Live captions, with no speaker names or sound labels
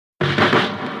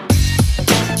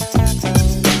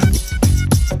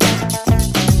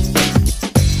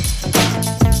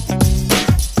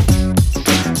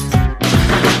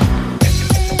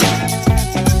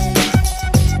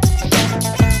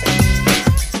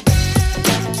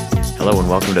Hello and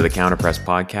welcome to the Counterpress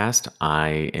Podcast.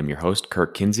 I am your host,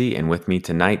 Kirk Kinsey, and with me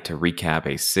tonight to recap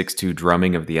a 6-2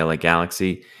 drumming of the LA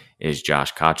Galaxy is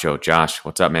Josh Cacho. Josh,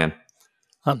 what's up, man?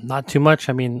 Not too much.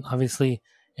 I mean, obviously,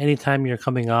 anytime you're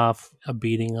coming off a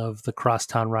beating of the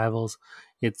crosstown rivals,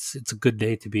 it's a good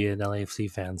day to be an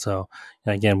LAFC fan. So,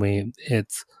 and again,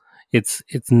 it's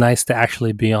nice to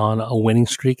actually be on a winning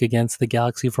streak against the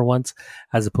Galaxy for once,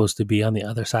 as opposed to be on the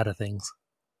other side of things.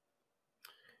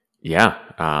 Yeah,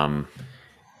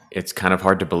 it's kind of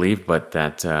hard to believe, but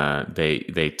that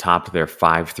they topped their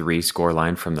 5-3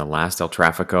 scoreline from the last El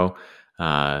Tráfico.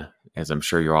 As I'm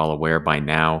sure you're all aware by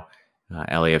now,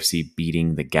 LAFC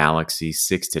beating the Galaxy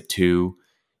 6-2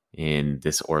 in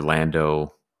this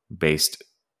Orlando-based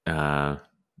El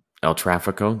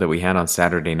Tráfico that we had on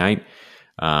Saturday night.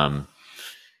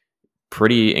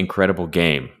 Pretty incredible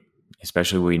game,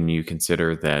 especially when you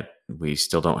consider that we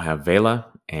still don't have Vela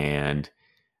and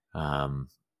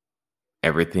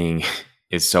everything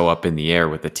is so up in the air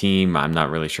with the team. I'm not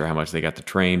really sure how much they got to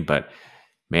train, but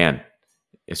man,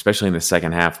 especially in the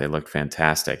second half, they looked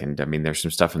fantastic. And I mean, there's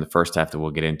some stuff in the first half that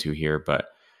we'll get into here, but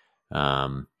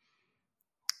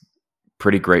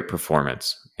pretty great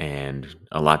performance and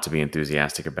a lot to be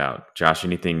enthusiastic about. Josh,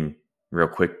 anything real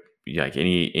quick, like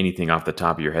anything off the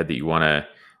top of your head that you want to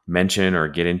mention or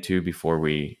get into before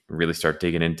we really start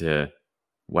digging into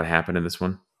what happened in this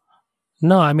one?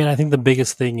 No, I mean, I think the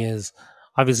biggest thing is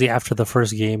obviously after the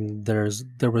first game, there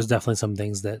was definitely some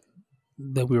things that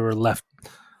we were left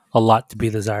a lot to be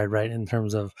desired, right? In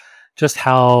terms of just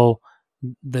how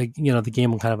the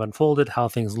game kind of unfolded, how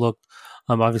things looked.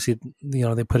 Obviously,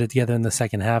 they put it together in the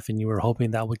second half, and you were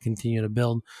hoping that would continue to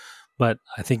build. But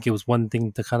I think it was one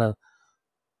thing to kind of,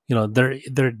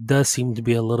 there does seem to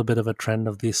be a little bit of a trend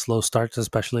of these slow starts,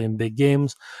 especially in big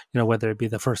games. Whether it be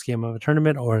the first game of a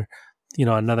tournament or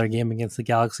another game against the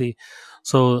Galaxy.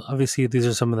 So obviously these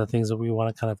are some of the things that we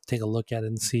want to kind of take a look at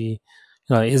and see,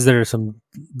 is there some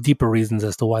deeper reasons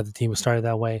as to why the team started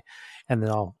that way? And then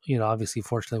obviously,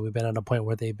 fortunately, we've been at a point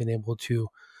where they've been able to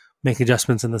make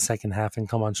adjustments in the second half and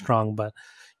come on strong. But,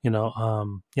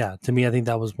 to me, I think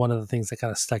that was one of the things that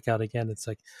kind of stuck out again. It's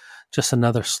like just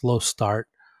another slow start.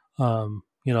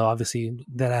 Obviously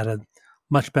that had a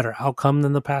much better outcome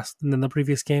than the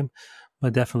previous game,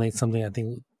 but definitely it's something I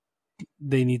think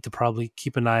they need to probably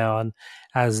keep an eye on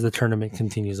as the tournament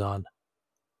continues on.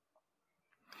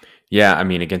 Yeah, I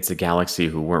mean, against the Galaxy,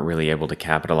 who weren't really able to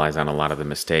capitalize on a lot of the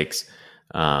mistakes,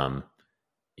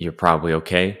 you're probably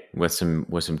okay with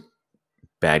some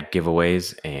bad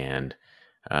giveaways and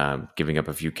giving up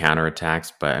a few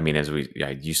counterattacks. But I mean,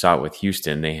 you saw it with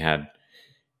Houston, they had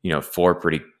 4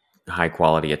 pretty high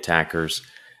quality attackers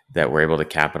that were able to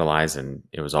capitalize, and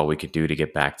it was all we could do to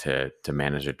get back to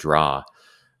manage a draw.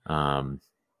 I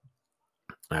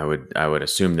would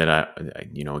assume that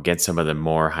against some of the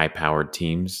more high powered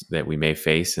teams that we may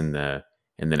face in the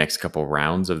next couple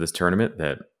rounds of this tournament,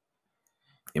 that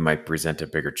it might present a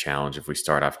bigger challenge if we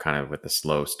start off kind of with the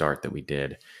slow start that we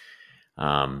did.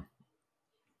 One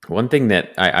thing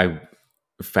that I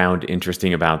found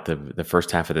interesting about the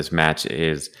first half of this match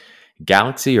is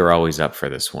Galaxy are always up for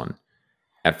this one.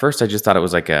 At first, I just thought it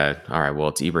was like all right, well,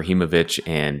 it's Ibrahimovic,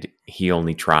 and he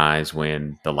only tries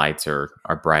when the lights are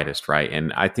brightest, right?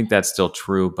 And I think that's still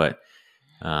true, but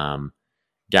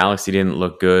Galaxy didn't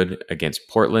look good against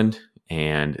Portland,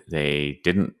 and they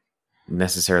didn't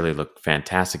necessarily look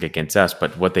fantastic against us,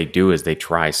 but what they do is they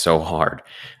try so hard.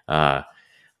 I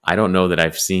don't know that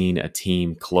I've seen a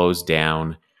team close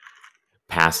down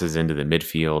passes into the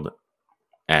midfield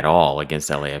at all against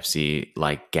LAFC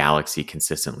like Galaxy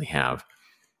consistently have.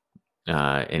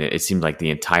 And it seemed like the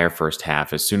entire first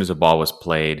half, as soon as a ball was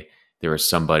played, there was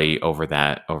somebody over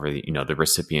the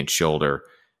recipient's shoulder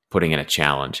putting in a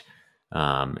challenge.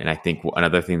 And I think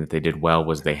another thing that they did well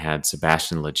was they had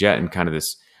Sebastian Lletget in kind of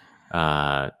this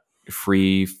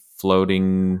free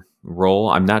floating role.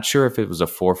 I'm not sure if it was a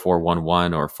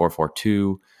 4-4-1-1 or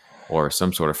 4-4-2 or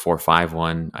some sort of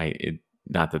 4-5-1.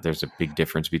 Not that there's a big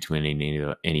difference between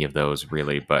any of those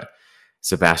really, but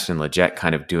Sebastian Lletget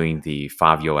kind of doing the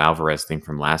Fabio Alvarez thing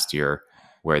from last year,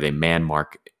 where they man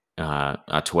mark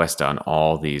Atuesta on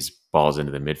all these balls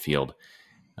into the midfield.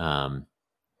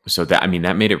 So that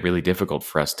made it really difficult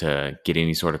for us to get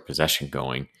any sort of possession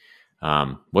going.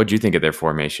 What do you think of their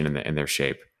formation and their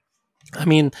shape? I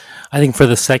mean, I think for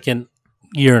the second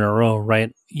year in a row,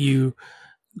 right?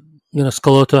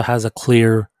 Schelotto has a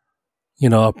clear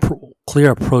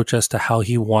approach as to how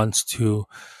he wants to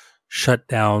shut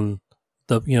down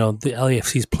the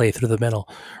LAFC's play through the middle,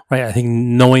 right? I think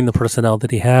knowing the personnel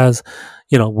that he has,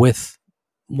 with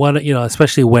one,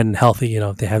 especially when healthy,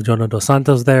 they have Jonah Dos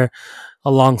Santos there.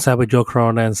 alongside with Joe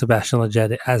Corona and Sebastian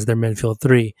Lletget as their midfield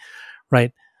three,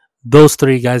 right? Those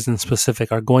three guys in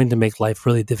specific are going to make life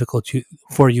really difficult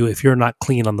for you if you're not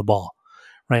clean on the ball,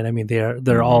 right? I mean, they're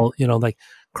Hmm. all, like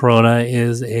Corona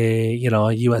is a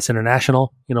U.S.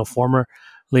 international, formerly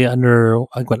under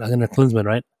Klinsmann,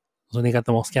 right? When he got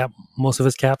the most of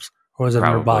his caps, or was it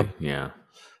under Probably, Bob? yeah.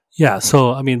 Yeah,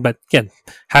 so I mean, but again,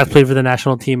 has played for the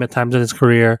national team at times in his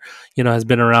career. Has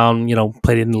been around.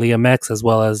 Played in Liga X as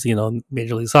well as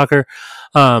Major League Soccer,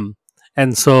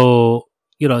 and so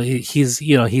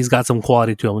he's got some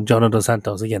quality to him. Jonah Dos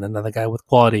Santos, again, another guy with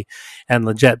quality, and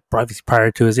Leggett,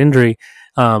 prior to his injury,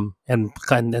 and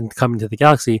coming to the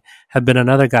Galaxy, had been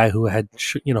another guy who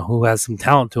who has some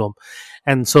talent to him,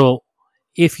 and so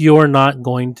if you're not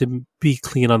going to be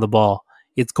clean on the ball,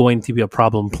 it's going to be a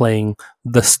problem playing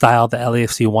the style that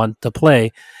LAFC want to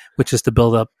play, which is to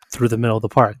build up through the middle of the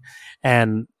park.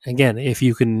 And again, if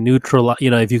you can neutralize,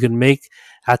 if you can make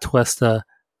Atuesta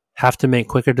have to make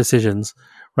quicker decisions,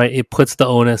 right? It puts the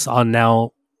onus on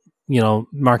now,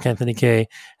 Mark Anthony Kaye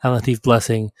and Latif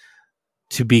Blessing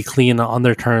to be clean on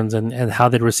their turns and how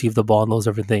they receive the ball and those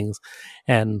different things.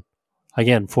 And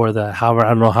again, for the however, I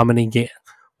don't know how many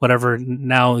whatever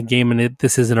now game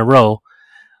this is in a row,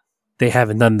 they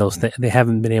haven't done those things. They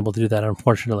haven't been able to do that,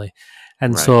 unfortunately.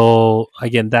 And Right. so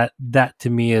again, that to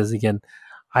me is, again,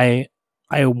 I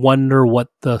wonder what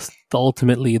the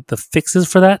ultimately the fix is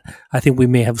for that. I think we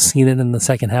may have seen it in the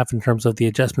second half in terms of the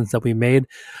adjustments that we made.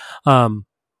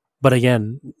 But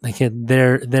again,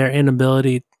 their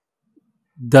inability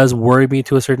does worry me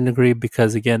to a certain degree,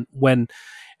 because again,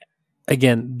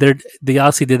 they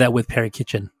obviously did that with Perry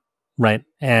Kitchen, right?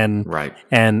 And Right.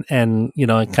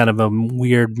 kind of a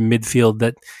weird midfield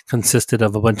that consisted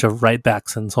of a bunch of right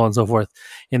backs and so on and so forth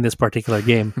in this particular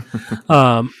game.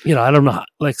 I don't know,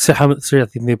 like, so I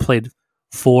think they played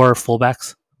four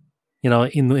fullbacks.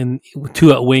 In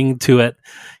two at wing, two at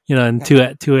and two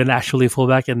at actually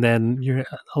fullback, and then you're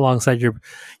alongside your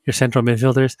central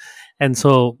midfielders, and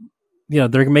so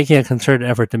they're making a concerted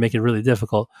effort to make it really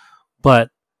difficult. But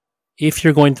if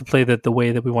you're going to play that the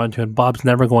way that we want to, and Bob's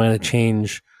never going to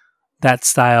change that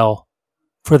style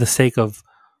for the sake of,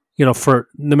 for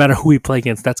no matter who we play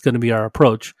against, that's going to be our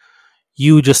approach.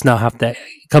 You just now have to, it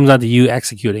comes down to you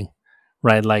executing,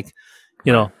 right? Like,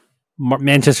 Right.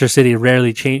 Manchester City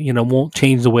rarely won't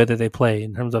change the way that they play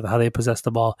in terms of how they possess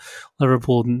the ball.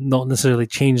 Liverpool don't necessarily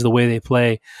change the way they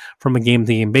play from a game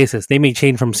to game basis. They may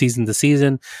change from season to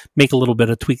season, make a little bit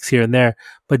of tweaks here and there,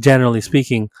 but generally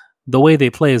speaking, the way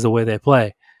they play is the way they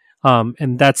play.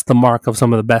 And that's the mark of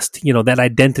some of the best, that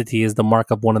identity is the mark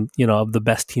of one of, of the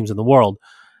best teams in the world.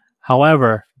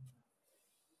 However,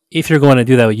 if you're going to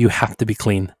do that, you have to be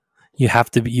clean. You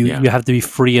have to be Yeah. you have to be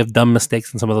free of dumb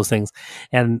mistakes and some of those things.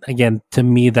 And again, to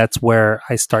me, that's where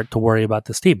I start to worry about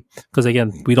this team, because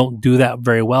again, we don't do that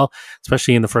very well,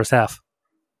 especially in the first half.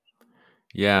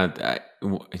 Yeah.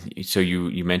 So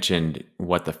you mentioned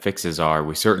what the fixes are.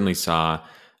 We certainly saw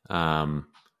um,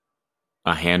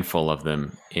 a handful of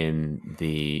them in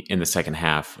the second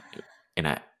half,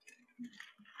 and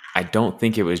I don't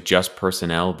think it was just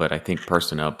personnel, but I think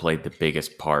personnel played the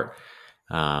biggest part.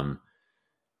 Um,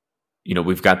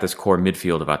 we've got this core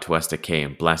midfield of Atuesta, Kaye,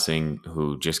 and Blessing,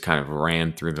 who just kind of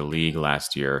ran through the league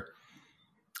last year,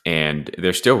 and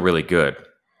they're still really good.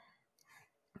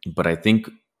 But I think,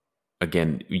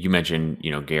 again, you mentioned,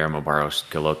 Guillermo Barros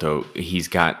Galotto. He's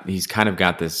kind of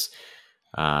got this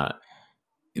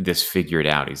this figured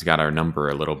out. He's got our number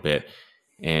a little bit.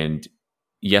 And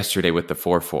yesterday with the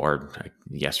 4-4,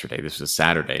 yesterday, this was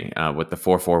Saturday, with the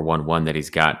 4-4-1-1 that he's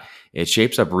got, it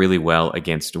shapes up really well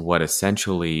against what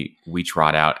essentially we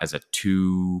trot out as a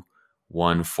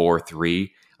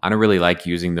 2-1-4-3. I don't really like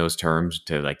using those terms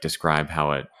to like describe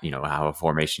how a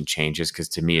formation changes, because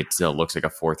to me it still looks like a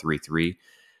 4-3-3.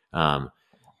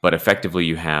 But effectively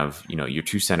you have, your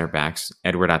two center backs,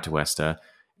 Edward Atuesta,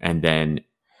 and then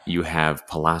you have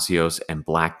Palacios and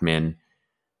Blackman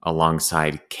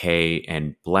alongside Kaye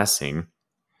and Blessing,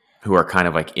 who are kind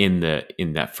of like in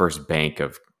that first bank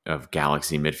of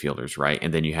Galaxy midfielders, right?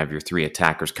 And then you have your three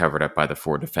attackers covered up by the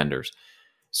four defenders.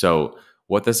 So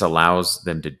what this allows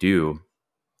them to do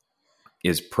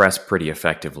is press pretty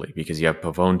effectively, because you have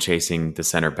Pavone chasing the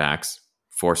center backs,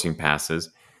 forcing passes.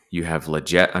 You have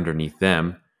Lletget underneath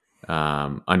him,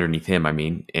 I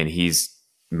mean, and he's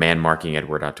man marking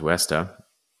Edward Atuesta.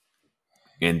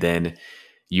 And then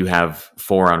you have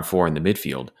 4-on-4 in the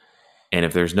midfield. And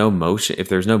if there's no motion, if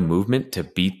there's no movement to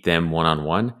beat them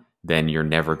one-on-one, then you're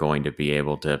never going to be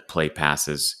able to play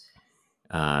passes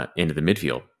into the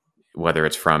midfield, whether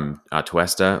it's from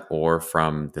Tuesta or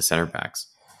from the center backs.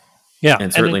 Yeah, And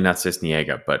and certainly not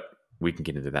Cisniega, but we can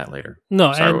get into that later.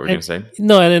 No, Sorry, what were you going to say?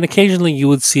 no, and occasionally you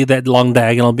would see that long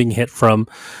diagonal being hit from,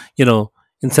 you know,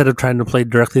 instead of trying to play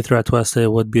directly through Atuesta,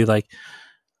 it would be like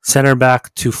center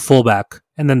back to fullback,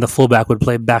 and then the fullback would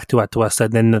play back to Atuesta,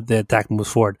 and then the attack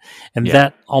moves forward, and Yeah.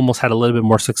 that almost had a little bit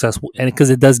more success, and because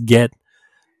it does get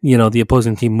the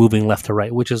opposing team moving left to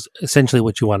right, which is essentially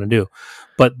what you want to do.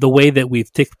 But the way that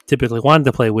we've typically wanted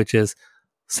to play, which is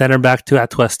center back to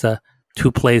Atuesta,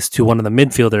 two plays to one of the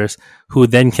midfielders, who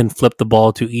then can flip the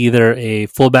ball to either a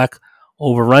fullback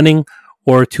overrunning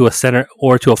or to a center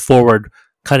or to a forward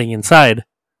cutting inside.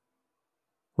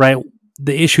 Right.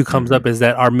 The issue comes up is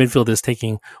that our midfield is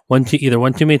taking either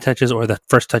one too many touches, or the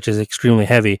first touch is extremely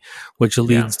heavy, which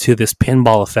leads to this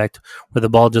pinball effect where the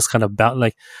ball just kind of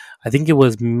like, I think it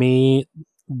was the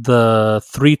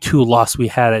 3-2 loss we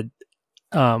had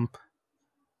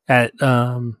at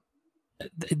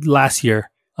last year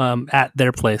at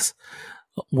their place,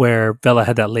 where Vela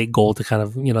had that late goal to kind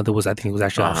of, I think it was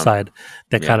actually offside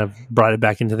that kind of brought it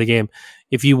back into the game.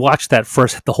 If you watch the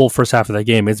whole first half of the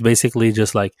game, it's basically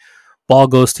just like ball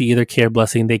goes to either Care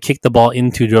Blessing. They kick the ball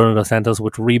into Jordan Dos Santos,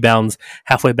 which rebounds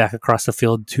halfway back across the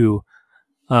field to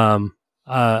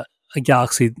a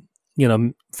Galaxy,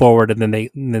 forward, and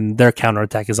then their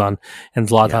counterattack is on, and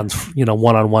Zlatan's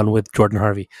one-on-one with Jordan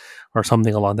Harvey or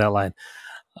something along that line.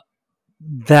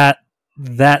 That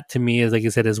to me is, like I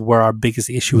said, is where our biggest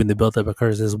issue in the build-up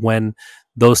occurs, is when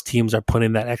those teams are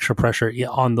putting that extra pressure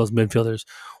on those midfielders.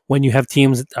 When you have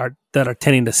teams that are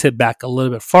tending to sit back a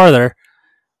little bit farther,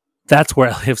 that's where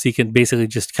LAFC can basically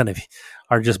just kind of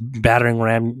are just battering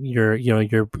ram your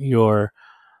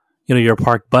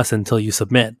parked bus until you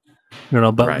submit.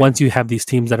 But once you have these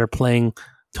teams that are playing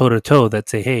toe to toe, that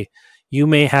say, hey, you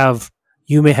may have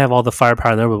all the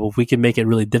firepower in there, but if we can make it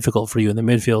really difficult for you in the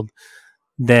midfield,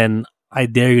 then I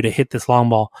dare you to hit this long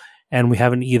ball. And we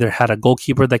haven't either had a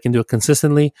goalkeeper that can do it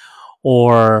consistently,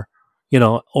 or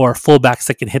fullbacks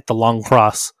that can hit the long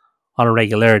cross on a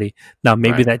regularity. Now,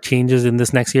 maybe that changes in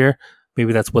this next year.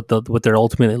 Maybe that's what they're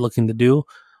ultimately looking to do,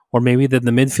 or maybe that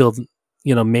the midfield,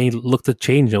 may look to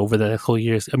change over the whole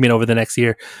years. I mean, over the next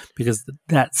year, because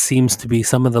that seems to be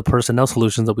some of the personnel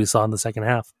solutions that we saw in the second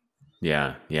half.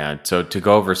 Yeah. So to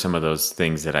go over some of those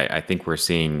things that I think we're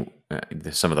seeing,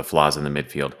 some of the flaws in the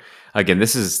midfield. Again,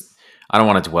 I don't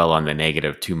want to dwell on the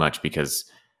negative too much, because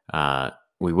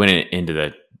we went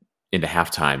into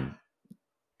halftime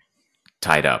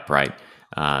tied up, right?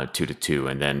 2-2,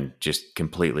 and then just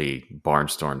completely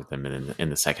barnstormed them in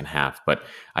the second half. But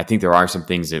I think there are some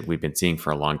things that we've been seeing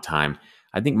for a long time.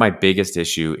 I think my biggest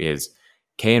issue is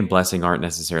Kay and Blessing aren't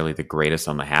necessarily the greatest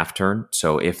on the half turn.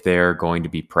 So if they're going to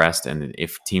be pressed, and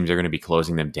if teams are going to be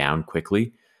closing them down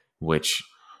quickly, which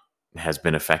has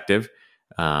been effective,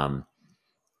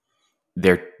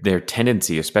 their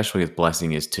tendency, especially with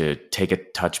Blessing, is to take a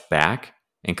touch back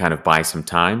and kind of buy some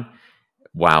time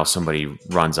while somebody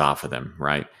runs off of them,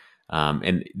 right?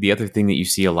 And the other thing that you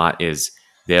see a lot is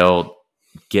they'll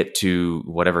get to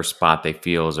whatever spot they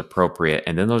feel is appropriate,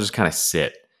 and then they'll just kind of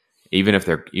sit. Even if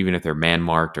they're man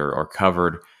marked or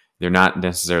covered, they're not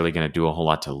necessarily going to do a whole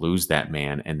lot to lose that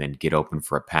man and then get open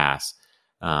for a pass.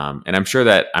 And I'm sure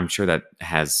that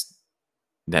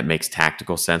makes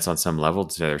tactical sense on some level.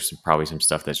 So there's probably some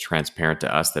stuff that's transparent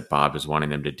to us that Bob is wanting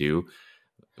them to do,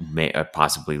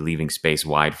 possibly leaving space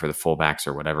wide for the fullbacks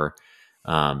or whatever.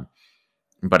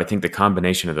 But I think the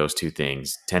combination of those two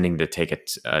things, tending to take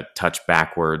a touch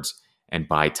backwards and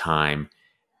buy time,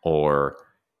 or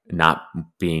not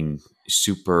being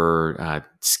super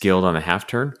skilled on the half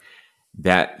turn,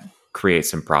 that creates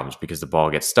some problems, because the ball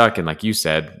gets stuck. And like you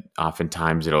said,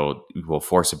 oftentimes will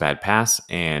force a bad pass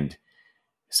and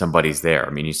somebody's there.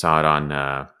 I mean, you saw it on,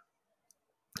 I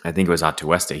think it was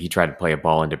Atuesta. He tried to play a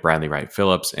ball into Bradley Wright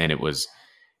Phillips, and it was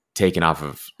taken off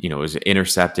of, it was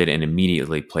intercepted and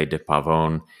immediately played to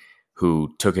Pavone,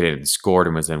 who took it and scored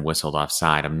and was then whistled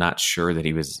offside. I'm not sure that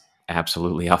he was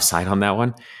absolutely offside on that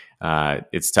one.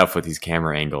 It's tough with these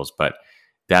camera angles, but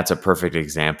that's a perfect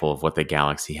example of what the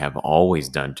Galaxy have always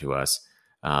done to us,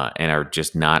 and are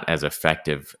just not as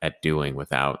effective at doing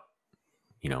without,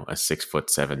 a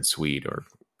 6'7" Swede, or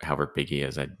however big he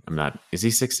is. Is he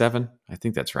 6'7"? I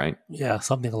think that's right. Yeah,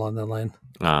 something along that line.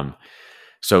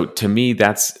 So to me,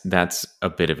 that's a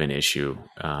bit of an issue.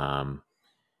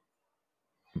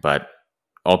 But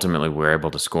ultimately, we're able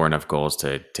to score enough goals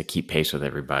to keep pace with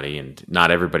everybody, and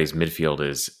not everybody's midfield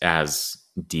is as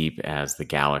deep as the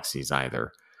Galaxy's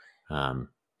either,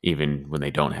 even when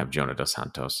they don't have Jonah Dos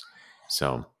Santos.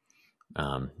 So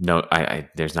no,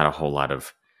 there's not a whole lot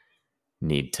of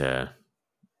need to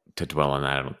dwell on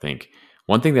that, I don't think.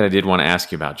 One thing that I did want to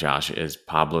ask you about, Josh, is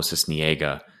Pablo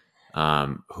Cisniega.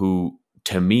 who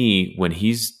to me when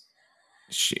he's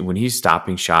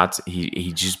stopping shots,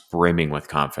 he's just brimming with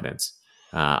confidence.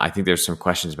 I think there's some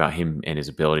questions about him and his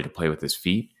ability to play with his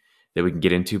feet that we can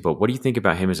get into. But what do you think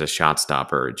about him as a shot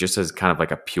stopper, just as kind of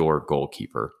like a pure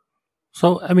goalkeeper?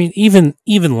 So I mean, even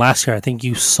last year, I think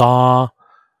you saw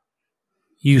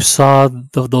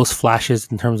those flashes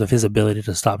in terms of his ability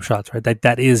to stop shots, right?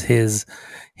 That is his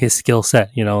skill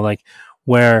set, like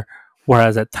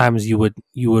whereas at times you would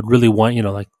really want,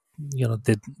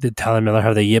 did Tyler Miller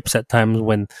have the yips at times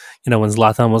when when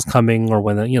Zlatan was coming, or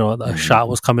when a shot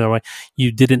was coming away?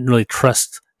 You didn't really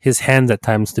trust his hands at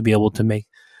times to be able to make,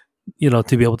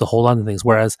 to be able to hold on to things.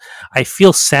 Whereas I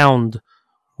feel sound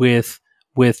with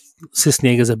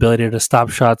Cisniega's ability to stop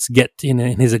shots, get in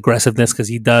his aggressiveness,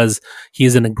 because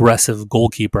he's an aggressive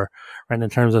goalkeeper, right? In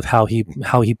terms of how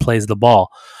he plays the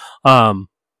ball.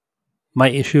 My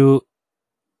issue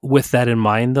with that in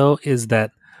mind, though, is that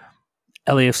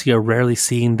LAFC are rarely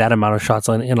seeing that amount of shots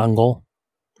in on goal,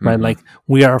 right? Mm-hmm. Like,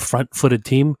 we are a front-footed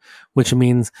team, which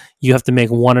means you have to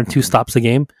make 1 or 2 stops a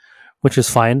game, which is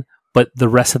fine. But the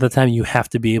rest of the time, you have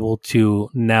to be able to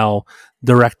now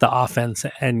direct the offense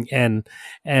and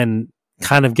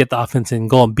kind of get the offense in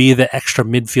goal and be the extra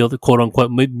midfield, quote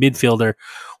unquote, midfielder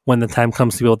when the time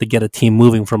comes to be able to get a team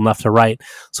moving from left to right.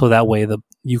 So that way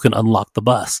you can unlock the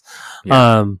bus.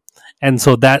 Yeah. And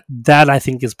so that I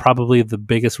think is probably the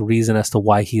biggest reason as to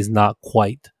why he's not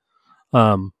quite,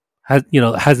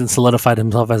 hasn't solidified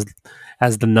himself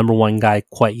as the number one guy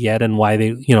quite yet, and why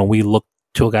we look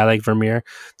to a guy like Vermeer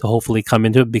to hopefully come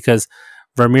into it, because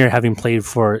Vermeer, having played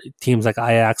for teams like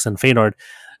Ajax and Feyenoord,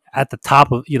 at the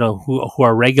top of, who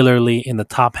are regularly in the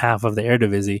top half of the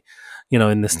Eredivisie,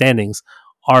 in the standings,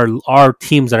 are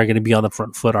teams that are going to be on the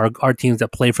front foot, are teams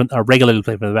that regularly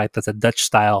play from the back. That's a Dutch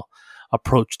style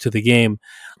approach to the game.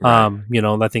 Right.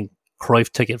 I think Cruyff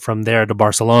took it from there to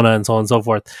Barcelona and so on and so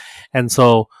forth. And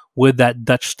so with that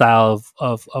Dutch style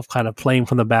of kind of playing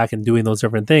from the back and doing those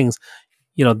different things,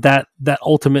 that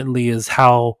ultimately is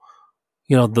how,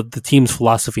 the team's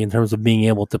philosophy in terms of being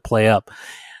able to play up.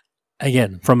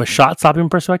 Again, from a shot stopping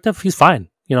perspective, he's fine.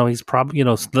 He's probably,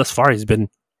 thus far he's been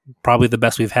probably the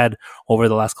best we've had over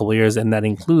the last couple of years, and that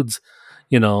includes,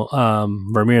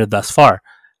 Vermeer thus far.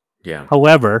 Yeah.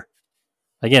 However,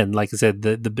 again, like I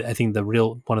said, I think the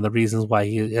real one of the reasons why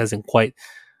he hasn't quite,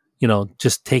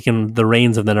 just taken the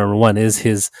reins of the number one is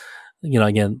his,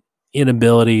 again,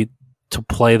 inability to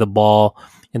play the ball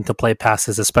and to play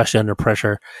passes, especially under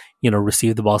pressure,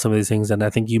 receive the ball, some of these things. And I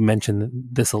think you mentioned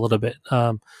this a little bit,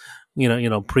 some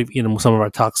of our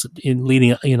talks in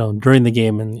leading, during the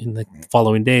game and in the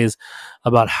following days,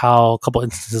 about how a couple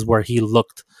instances where he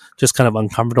looked just kind of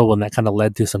uncomfortable, and that kind of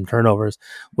led to some turnovers,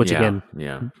 which again,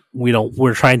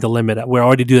 we're trying to limit it. We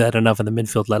already do that enough in the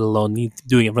midfield, let alone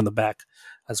doing it from the back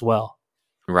as well.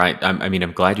 Right.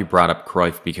 I'm glad you brought up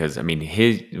Cruyff, because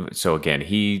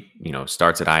he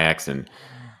starts at Ajax, and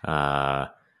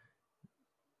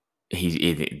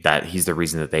he's the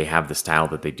reason that they have the style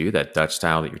that they do, that Dutch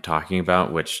style that you're talking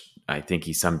about, which I think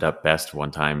he summed up best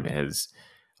one time as,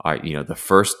 the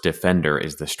first defender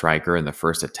is the striker and the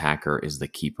first attacker is the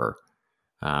keeper,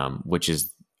 which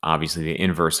is obviously the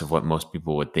inverse of what most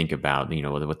people would think about,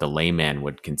 what the layman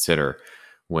would consider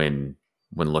when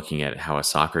looking at how a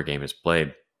soccer game is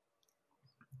played.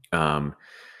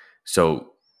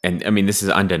 This is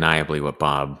undeniably what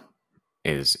Bob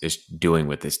is doing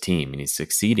with this team, and he's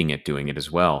succeeding at doing it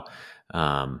as well.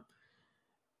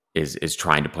 Is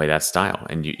trying to play that style,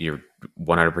 and you're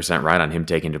 100% right on him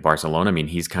taking to Barcelona. I mean,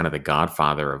 he's kind of the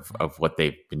godfather of what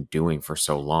they've been doing for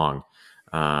so long.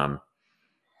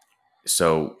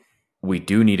 So we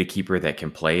do need a keeper that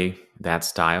can play that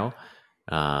style.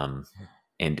 And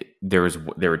there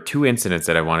were 2 incidents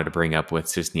that I wanted to bring up with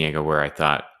Cisniega where I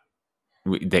thought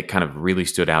that kind of really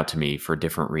stood out to me for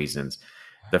different reasons.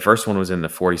 The first one was in the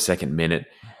 42nd minute.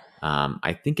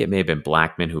 I think it may have been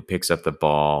Blackman who picks up the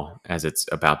ball as it's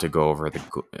about to go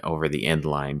over the end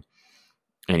line,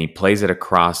 and he plays it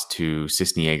across to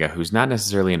Cisniega, who's not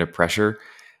necessarily under pressure,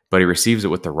 but he receives it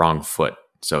with the wrong foot.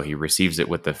 So he receives it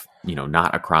with the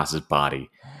not across his body,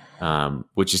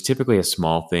 which is typically a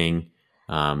small thing.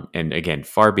 And again,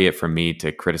 far be it from me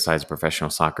to criticize a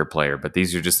professional soccer player, but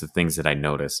these are just the things that I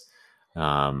notice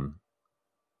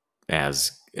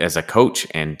as a coach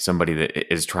and somebody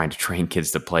that is trying to train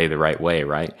kids to play the right way,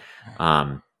 right?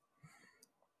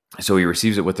 So he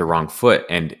receives it with the wrong foot,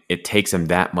 and it takes him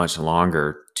that much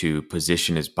longer to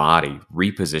reposition his body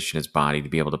to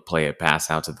be able to play a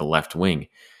pass out to the left wing.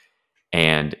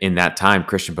 And in that time,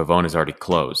 Christian Pavone is already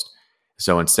closed.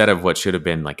 So instead of what should have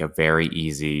been like a very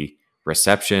easy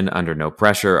reception under no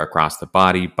pressure across the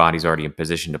body. Body's already in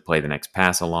position to play the next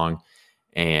pass along.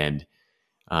 And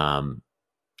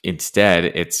instead,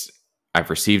 it's I've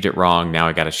received it wrong. Now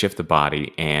I got to shift the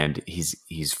body, and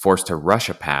he's forced to rush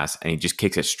a pass, and he just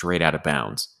kicks it straight out of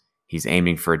bounds. He's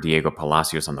aiming for Diego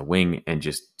Palacios on the wing and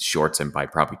just shorts him by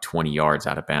probably 20 yards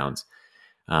out of bounds,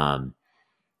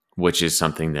 which is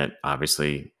something that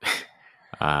obviously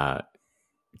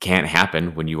can't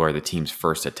happen when you are the team's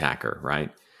first attacker,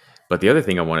 right? But the other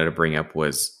thing I wanted to bring up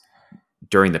was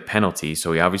during the penalty.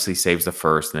 So he obviously saves the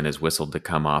first, and then is whistled for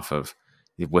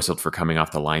coming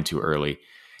off the line too early.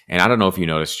 And I don't know if you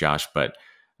noticed, Josh, but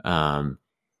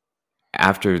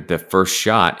after the first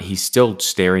shot, he's still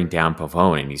staring down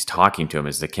Pavone, and he's talking to him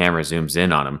as the camera zooms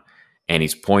in on him, and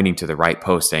he's pointing to the right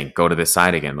post saying, go to this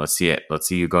side again. Let's see it. Let's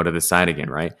see you go to this side again,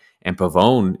 right? And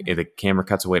Pavone, the camera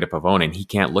cuts away to Pavone, and he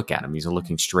can't look at him. He's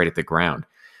looking straight at the ground.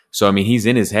 So, I mean, he's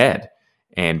in his head,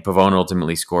 and Pavone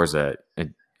ultimately scores a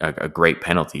great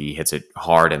penalty. He hits it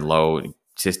hard and low.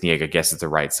 Cisniega guesses the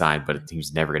right side, but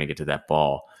he's never going to get to that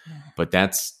ball. But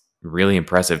that's really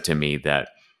impressive to me that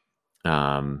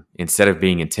instead of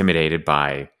being intimidated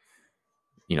by,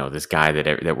 this guy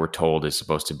that we're told is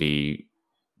supposed to be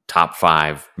top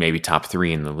 5, maybe top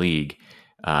 3 in the league,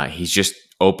 he's just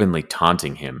openly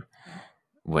taunting him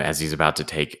as he's about to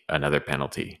take another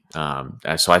penalty. So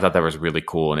I thought that was really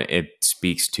cool, and it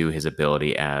speaks to his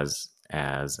ability as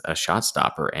a shot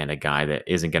stopper and a guy that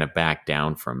isn't going to back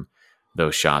down from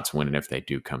those shots when and if they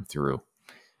do come through.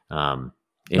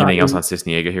 Anything else on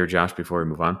Cisniega here, Josh, before we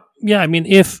move on? Yeah, I mean,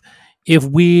 if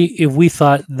we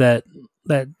thought that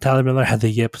Tyler Miller had the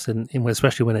yips, and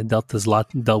especially when it dealt with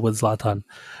Zlatan,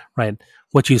 right?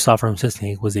 What you saw from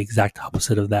Cisniega was the exact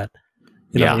opposite of that.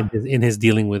 In his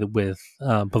dealing with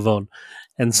Pavone,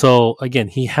 and so again,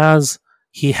 he has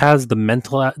the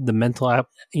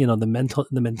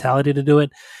mentality to do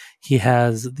it. He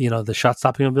has the shot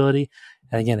stopping ability.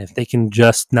 And again, if they can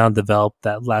just now develop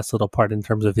that last little part in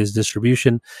terms of his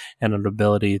distribution and an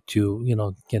ability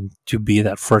to to be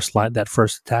that first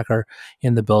attacker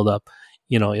in the build-up,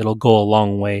 it'll go a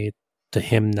long way to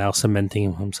him now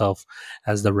cementing himself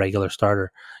as the regular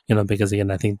starter. Because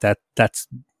again, I think that's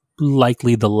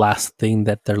likely the last thing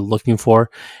that they're looking for,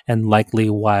 and likely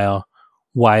why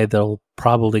they'll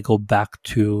probably go back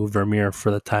to Vermeer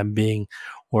for the time being,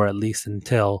 or at least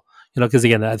until, because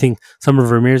again, I think some of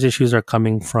Vermeer's issues are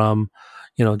coming from,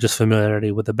 just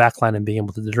familiarity with the backline and being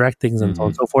able to direct things and so on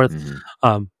and so forth.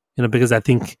 Because I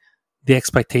think the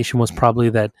expectation was probably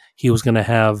that he was going to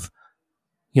have,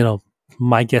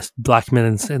 my guess,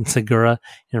 Blackman and Segura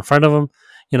in front of him,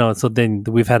 and so then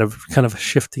we've had a kind of a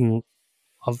shifting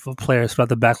of players throughout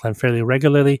the backline fairly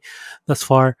regularly thus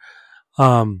far.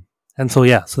 And so,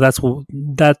 yeah, so that's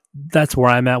where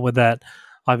I'm at with that.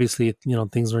 Obviously,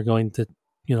 things are going to,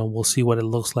 we'll see what it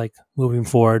looks like moving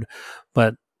forward.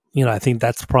 But, I think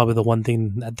that's probably the one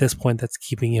thing at this point that's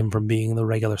keeping him from being the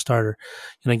regular starter.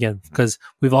 And again, because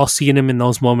we've all seen him in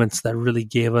those moments that really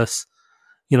gave us,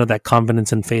 that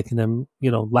confidence and faith in him,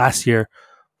 last year.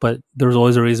 But there was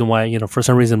always a reason why, for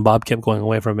some reason, Bob kept going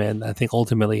away from it. And I think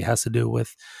ultimately it has to do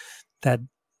with that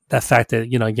fact that,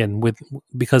 again,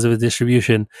 because of his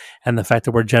distribution and the fact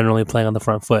that we're generally playing on the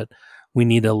front foot, we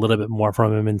need a little bit more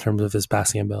from him in terms of his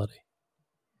passing ability.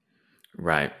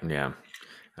 Right. Yeah.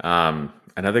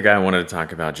 Another guy I wanted to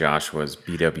talk about, Josh, was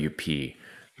BWP,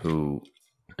 who,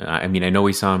 I know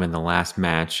we saw him in the last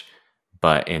match,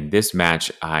 but in this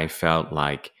match, I felt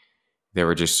like there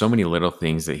were just so many little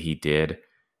things that he did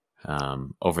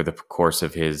over the course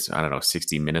of his,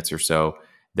 60 minutes or so,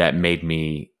 that made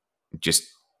me just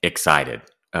excited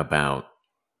about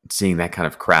seeing that kind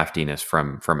of craftiness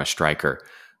from a striker,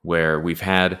 where we've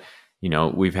had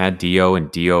Dio,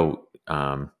 and Dio,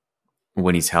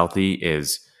 when he's healthy,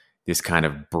 is this kind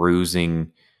of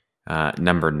bruising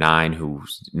number 9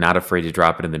 who's not afraid to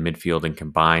drop it in the midfield and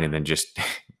combine and then just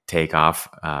take off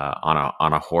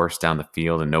on a horse down the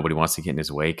field, and nobody wants to get in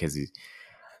his way because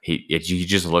he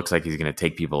just looks like he's going to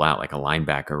take people out like a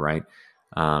linebacker, right?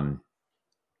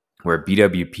 Where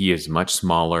BWP is much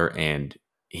smaller, and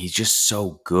he's just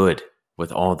so good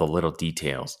with all the little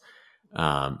details.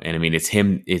 And it's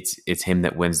him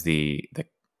that wins the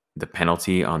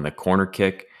penalty on the corner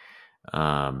kick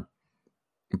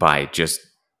by just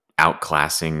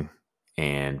outclassing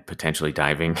and potentially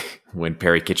diving when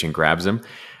Perry Kitchen grabs him.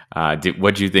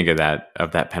 What do you think of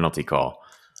that penalty call?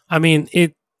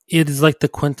 It is like the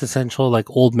quintessential like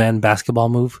old man basketball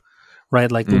move,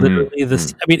 right? Like literally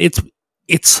this.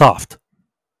 It's soft,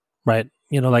 right?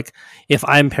 Like if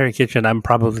I'm Perry Kitchen, I'm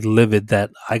probably livid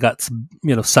that I got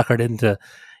suckered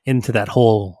into that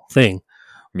whole thing.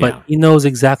 but Yeah. he knows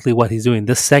exactly what he's doing.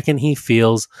 The second he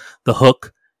feels the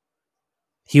hook,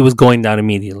 he was going down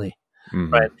immediately. Hmm.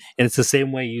 Right. And it's the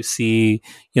same way you see,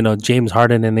 James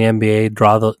Harden in the NBA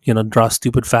draw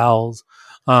stupid fouls.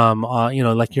 Like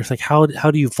you're like, how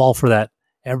do you fall for that?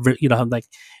 Like,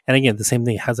 and again, the same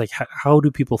thing has like, how do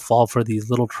people fall for these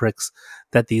little tricks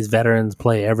that these veterans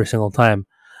play every single time?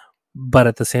 But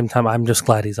at the same time, I'm just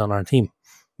glad he's on our team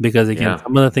because again, Yeah.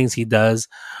 some of the things he does,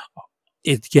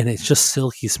 it's just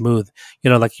silky smooth.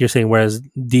 Like you're saying, whereas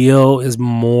Dio is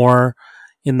more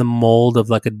in the mold of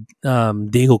like a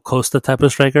Diego Costa type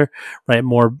of striker, right?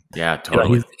 More, Yeah.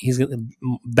 Totally. he's gonna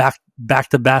back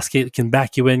to basket, can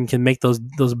back you in, can make those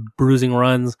bruising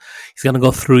runs. He's gonna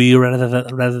go through you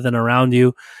rather than around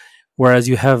you. Whereas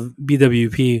you have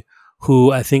BWP,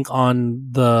 who I think on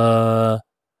the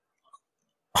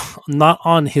not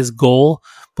on his goal,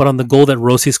 but on the goal that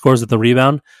Rossi scores at the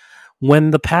rebound,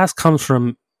 when the pass comes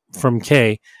from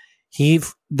K,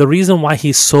 the reason why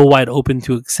he's so wide open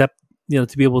to accept,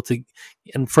 to be able to,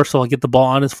 and first of all get the ball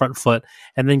on his front foot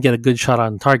and then get a good shot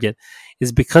on target,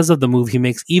 is because of the move he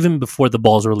makes even before the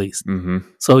ball's released. Hmm.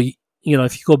 So if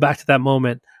you go back to that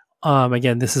moment,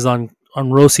 again, this is on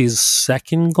Rossi's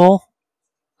second goal,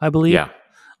 I believe. Yeah.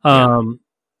 Yeah. Um,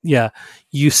 yeah,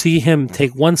 you see him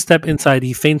take one step inside.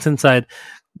 He feints inside.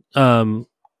 Um,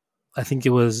 I think it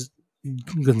was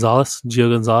Gio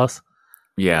Gonzalez,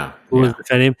 Yeah. who was Yeah.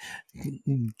 defending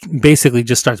him, basically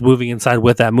just starts moving inside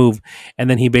with that move. And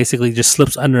then he basically just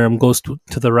slips under him, goes to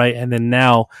the right, and then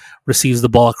now receives the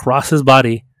ball across his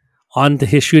body onto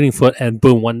his shooting foot, and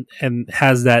boom, and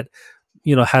has that,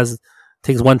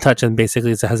 takes one touch and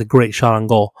basically has a great shot on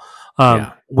goal.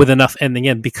 Yeah. With enough, and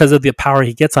again, because of the power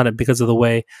he gets on it, because of the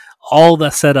way all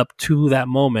the setup to that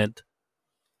moment,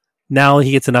 now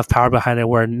he gets enough power behind it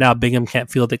where now Bingham can't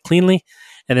field it cleanly,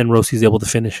 and then Rossi's able to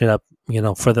finish it up,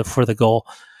 for the goal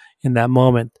in that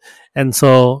moment. And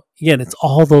so again, it's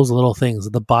all those little things: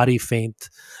 the body feint,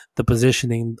 the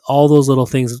positioning, all those little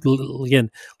things. Again,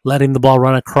 letting the ball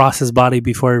run across his body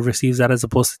before he receives that, as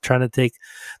opposed to trying to take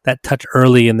that touch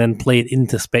early and then play it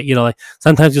into space. Like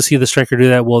sometimes you'll see the striker do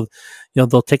that. Well,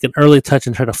 they'll take an early touch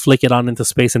and try to flick it on into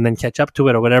space and then catch up to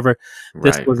it or whatever.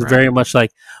 This Right. was Right. very much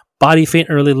like body feint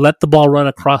early, let the ball run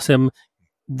across him,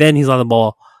 then he's on the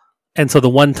ball. And so the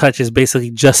one touch is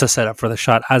basically just a setup for the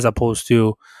shot, as opposed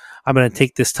to I'm going to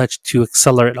take this touch to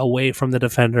accelerate away from the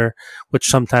defender, which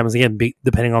sometimes, again,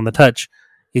 depending on the touch,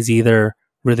 is either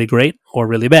really great or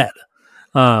really bad.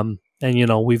 And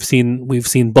we've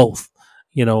seen both,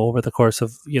 over the course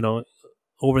of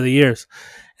over the years.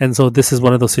 And so this is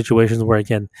one of those situations where,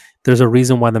 again, there's a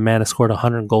reason why the man has scored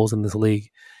 100 goals in this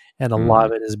league, and a lot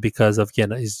of Hmm. it is because of,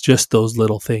 again, it's just those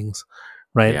little things,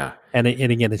 right? Yeah. And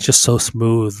again, it's just so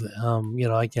smooth.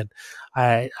 Again,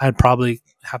 I'd probably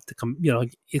have to come.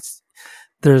 It's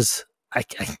there's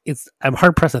I'm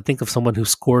hard pressed to think of someone who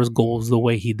scores goals the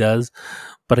way he does.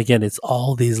 But again, it's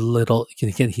all these little.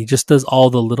 Again, he just does all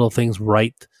the little things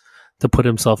right to put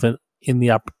himself in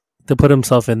the to put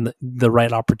himself in the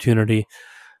right opportunity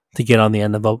to get on the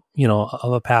end of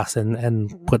a pass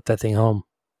and put that thing home.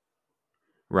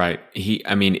 Right.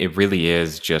 I mean, it really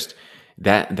is just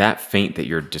that feint that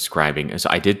you're describing. So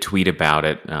I did tweet about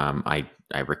it.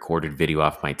 I recorded video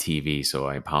off my TV, so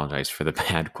I apologize for the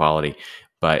bad quality.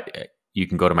 But you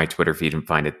can go to my Twitter feed and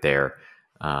find it there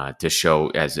to show,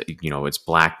 as it's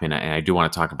Blackman, and I do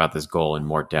want to talk about this goal in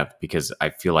more depth because I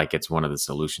feel like it's one of the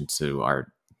solutions to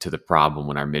the problem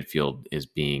when our midfield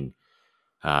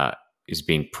uh, is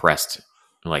being pressed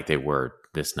like they were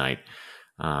this night.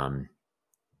 Um,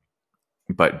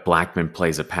 but Blackman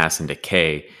plays a pass into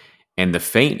K, and the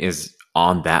feint is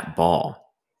on that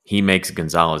ball. He makes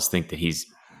Gonzalez think that he's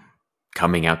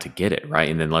coming out to get it, right?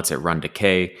 And then lets it run to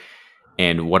K.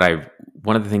 And one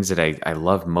of the things that I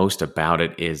love most about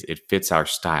it is it fits our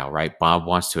style, right? Bob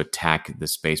wants to attack the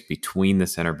space between the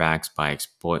center backs by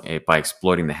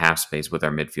exploiting the half space with our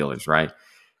midfielders, right?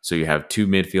 So you have two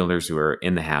midfielders who are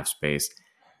in the half space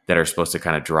that are supposed to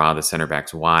kind of draw the center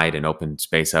backs wide and open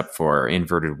space up for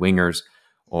inverted wingers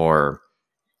or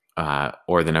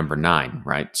the number 9,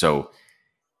 right? So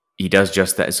he does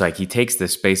just that. It's like he takes the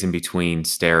space in between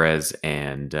Steres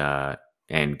and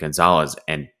Gonzalez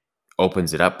and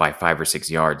opens it up by 5 or 6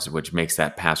 yards, which makes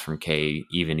that pass from K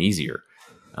even easier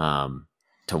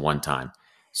to one time.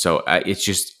 So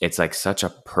it's like such a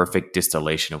perfect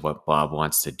distillation of what Bob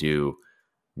wants to do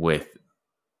with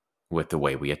the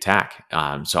way we attack.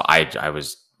 So I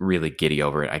was really giddy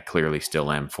over it. I clearly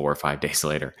still am 4 or 5 days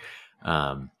later.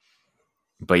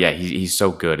 But yeah, he's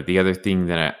so good. The other thing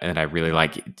that I really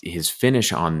like, his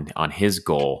finish on his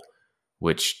goal,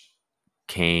 which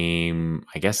came,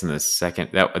 I guess, in the second.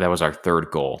 That was our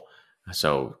third goal.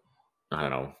 So I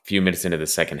don't know, a few minutes into the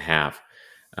second half,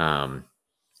 um,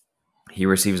 he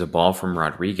receives a ball from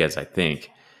Rodriguez, I think,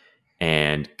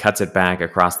 and cuts it back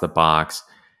across the box,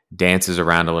 dances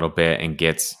around a little bit, and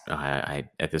gets. I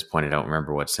at this point I don't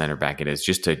remember what center back it is,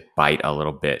 just to bite a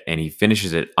little bit, and he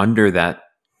finishes it under that.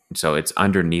 So it's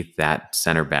underneath that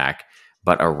center back,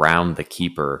 but around the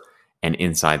keeper and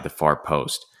inside the far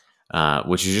post,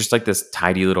 which is just like this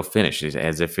tidy little finish,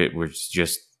 as if it was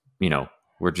just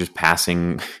we're just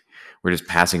passing, we're just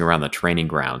passing around the training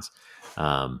grounds.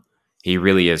 He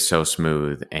really is so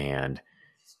smooth, and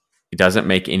it doesn't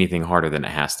make anything harder than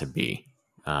it has to be.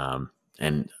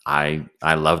 And I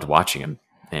loved watching him,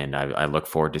 and I look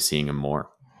forward to seeing him more.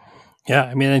 Yeah,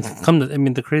 I mean,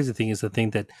 the crazy thing is to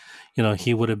think that,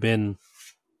 he would have been,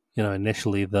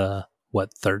 initially the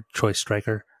third choice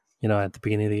striker, at the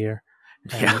beginning of the year.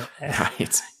 Yeah,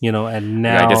 right. And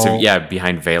now,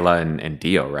 behind Vela and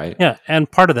Dio, right? Yeah, and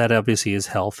part of that obviously is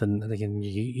health, and again,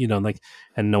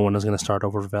 and no one is going to start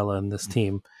over Vela in this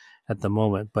team at the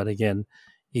moment. But again,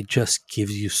 it just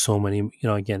gives you so many.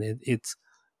 Again, it's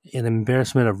an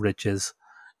embarrassment of riches.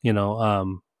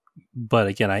 But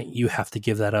again, you have to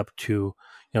give that up to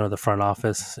the front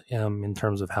office in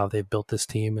terms of how they've built this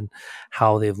team and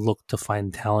how they've looked to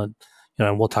find talent.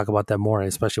 And we'll talk about that more,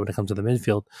 especially when it comes to the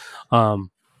midfield.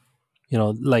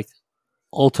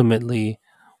 Ultimately,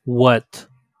 what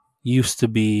used to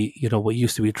be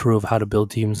true of how to build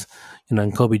teams,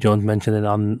 and Kobe Jones mentioned it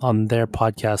on their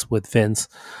podcast with Vince,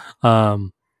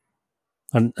 as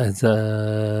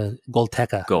a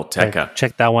Goalteca. Goalteca.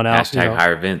 Check that one out. Hashtag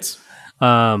hire Vince.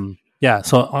 Yeah.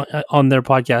 So on their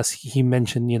podcast, he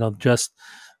mentioned, just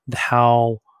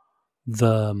how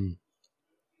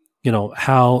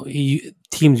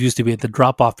teams used to be at the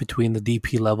drop off between the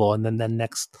DP level and then that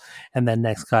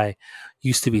next guy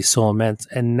used to be so immense.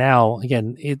 And now,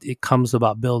 again, it comes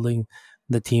about building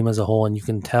the team as a whole. And you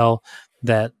can tell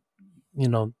that,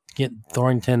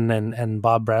 Thornton and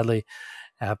Bob Bradley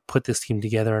have put this team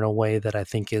together in a way that I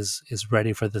think is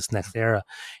ready for this next era,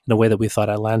 in a way that we thought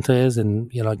Atlanta is.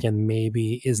 And, again,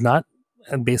 maybe is not,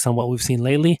 based on what we've seen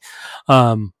lately.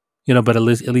 But at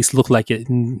least look like it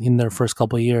in their first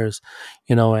couple of years,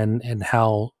 and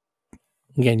how,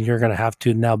 again, you're going to have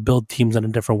to now build teams in a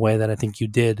different way than I think you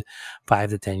did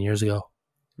 5 to 10 years ago.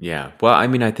 Yeah. Well, I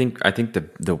mean, I think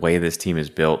the way this team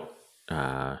is built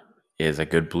is a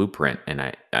good blueprint.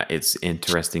 And it's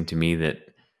interesting to me that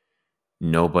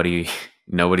nobody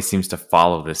seems to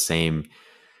follow the same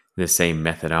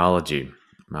methodology.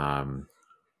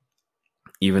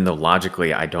 Even though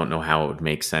logically, I don't know how it would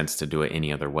make sense to do it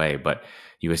any other way, but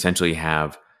you essentially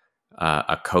have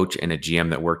a coach and a GM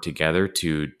that work together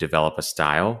to develop a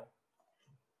style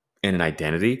and an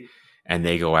identity, and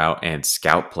they go out and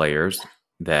scout players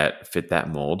that fit that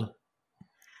mold.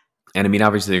 And I mean,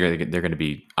 obviously, they're going to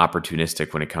be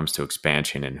opportunistic when it comes to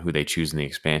expansion and who they choose in the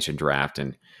expansion draft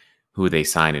and who they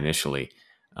sign initially.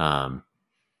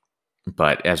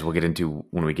 But as we'll get into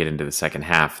when we get into the second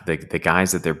half, the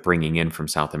guys that they're bringing in from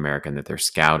South America and that they're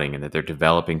scouting and that they're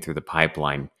developing through the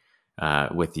pipeline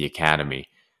with the academy,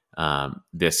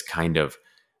 this kind of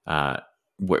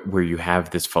where you have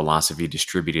this philosophy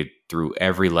distributed through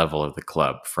every level of the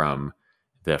club, from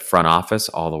the front office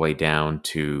all the way down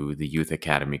to the youth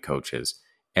academy coaches.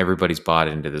 Everybody's bought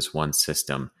into this one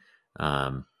system.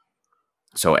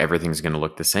 So everything's going to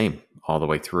look the same all the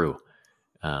way through.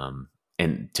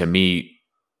 And to me,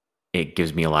 it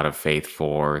gives me a lot of faith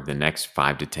for the next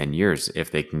 5 to 10 years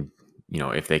if they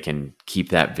can keep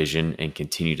that vision and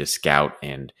continue to scout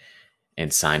and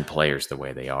sign players the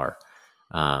way they are.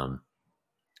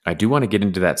 I do want to get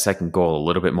into that second goal a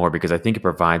little bit more because I think it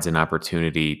provides an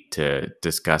opportunity to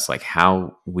discuss like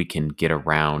how we can get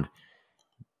around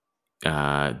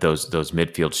those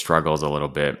midfield struggles a little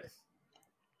bit.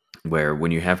 Where when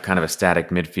you have kind of a static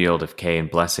midfield, if Kay and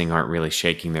Blessing aren't really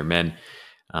shaking their men,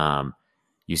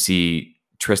 you see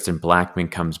Tristan Blackman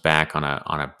comes back on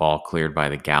a ball cleared by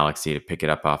the Galaxy to pick it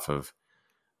up off of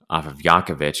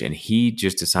Jakovic, and he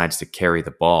just decides to carry the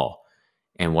ball.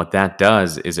 And what that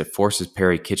does is it forces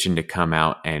Perry Kitchen to come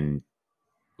out and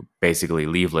basically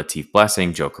leave Latif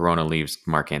Blessing. Joe Corona leaves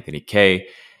Mark Anthony Kay,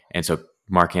 and so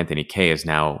Mark Anthony Kay is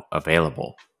now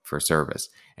available for service,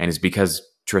 and it's because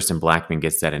Tristan Blackman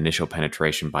gets that initial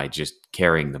penetration by just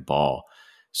carrying the ball.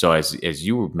 So as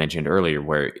you mentioned earlier,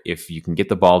 where if you can get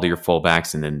the ball to your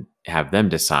fullbacks and then have them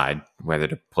decide whether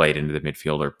to play it into the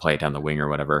midfield or play it down the wing or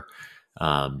whatever,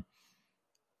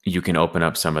 you can open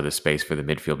up some of the space for the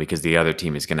midfield because the other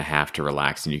team is going to have to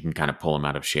relax and you can kind of pull them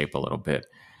out of shape a little bit.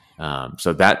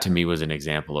 So that to me was an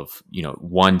example of,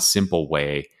 one simple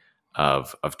way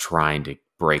of trying to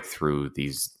break through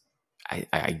these.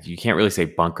 You can't really say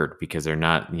bunkered because they're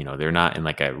not in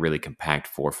like a really compact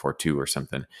 4-4-2 or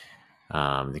something.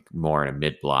 More in a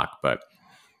mid block, but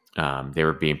they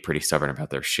were being pretty stubborn about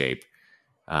their shape.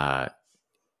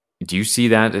 Do you see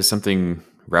that as something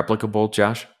replicable,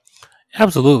 Josh?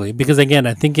 Absolutely, because again,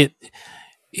 I think it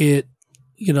it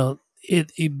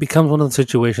becomes one of the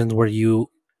situations where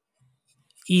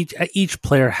each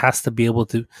player has to be able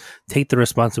to take the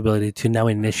responsibility to now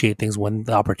initiate things when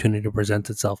the opportunity presents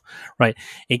itself, right?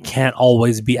 It can't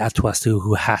always be Atuestu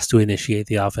who has to initiate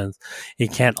the offense.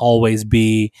 It can't always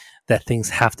be that things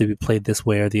have to be played this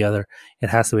way or the other. It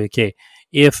has to be, okay,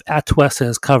 if Atuesta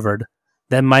is covered,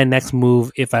 then my next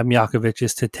move, if I'm Jakovic,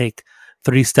 is to take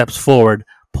 3 steps forward,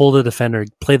 pull the defender,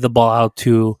 play the ball out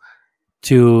to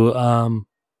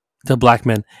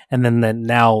Blackman, and then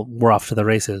now we're off to the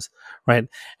races, right?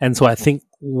 And so I think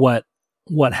what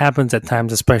happens at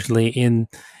times, especially in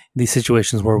these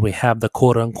situations where we have the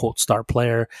quote unquote star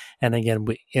player, and again,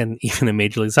 and even in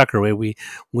Major League Soccer, where we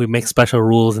make special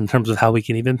rules in terms of how we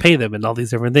can even pay them and all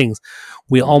these different things,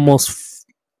 we almost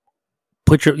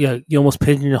you almost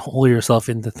pigeonhole yourself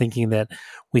into thinking that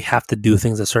we have to do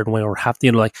things a certain way or have to,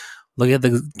 like look at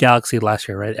the Galaxy last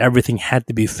year, right? Everything had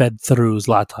to be fed through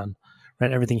Zlatan.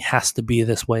 Right, everything has to be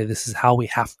this way. This is how we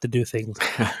have to do things.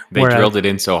 They drilled it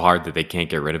in so hard that they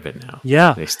can't get rid of it now.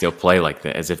 Yeah, they still play like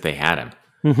that as if they had him.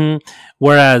 Mm-hmm.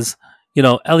 Whereas,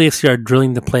 LAFC are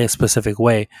drilling to play a specific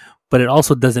way, but it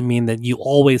also doesn't mean that you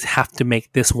always have to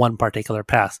make this one particular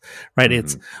pass. Right? Mm-hmm.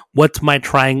 It's what's my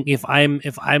trying. If I'm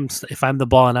the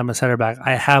ball and I'm a center back,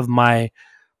 I have my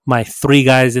 3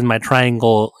 guys in my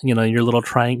triangle. Your little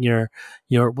triangle.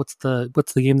 Your what's the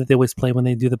game that they always play when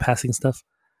they do the passing stuff?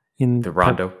 In the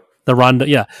rondo. The rondo,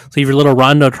 yeah. So you have your little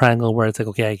rondo triangle where it's like,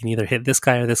 okay, I can either hit this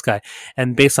guy or this guy.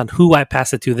 And based on who I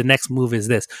pass it to, the next move is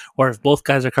this. Or if both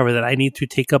guys are covered, then I need to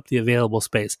take up the available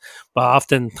space. But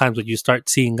oftentimes what you start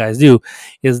seeing guys do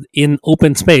is in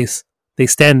open space, they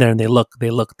stand there and they look,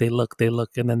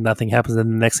 and then nothing happens.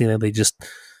 And the next thing they just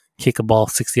kick a ball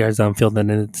 60 yards downfield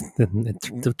and then it's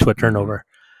to a turnover.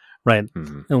 Right.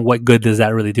 Mm-hmm. And what good does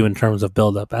that really do in terms of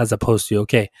buildup as opposed to,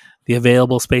 okay, the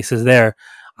available space is there.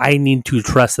 I need to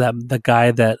trust that the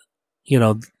guy that,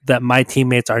 that my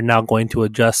teammates are now going to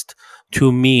adjust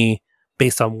to me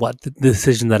based on what the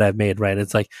decision that I've made, right?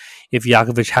 It's like if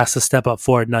Jakovic has to step up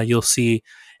forward, now you'll see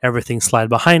everything slide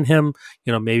behind him,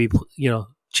 maybe,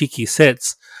 Cheeky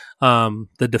sits,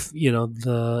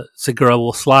 the Segura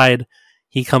will slide,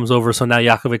 he comes over. So now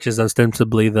Jakovic is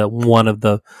ostensibly the one of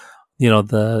the,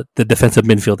 the defensive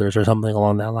midfielders or something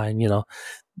along that line,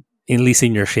 at least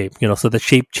in your shape, so the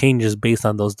shape changes based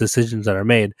on those decisions that are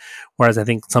made. Whereas I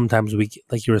think sometimes we,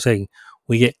 like you were saying,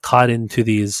 we get caught into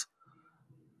these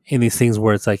things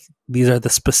where it's like, these are the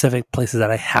specific places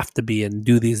that I have to be and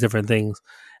do these different things,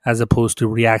 as opposed to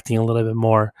reacting a little bit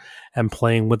more and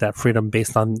playing with that freedom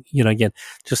based on, again,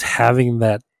 just having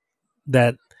that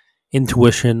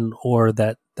intuition or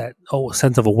that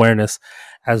sense of awareness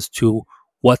as to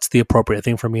what's the appropriate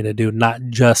thing for me to do, not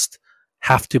just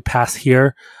have to pass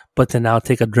here, but to now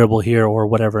take a dribble here or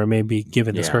whatever it may be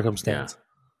given the circumstance. Yeah.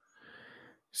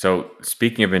 So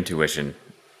speaking of intuition,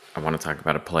 I want to talk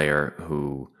about a player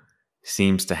who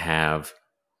seems to have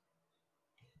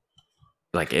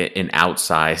like an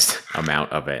outsized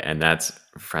amount of it, and that's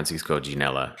Francisco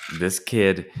Ginella. This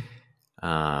kid,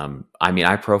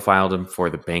 I profiled him for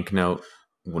the banknote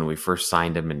when we first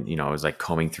signed him, and I was like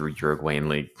combing through Uruguayan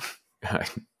League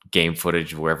game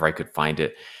footage wherever I could find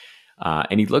it.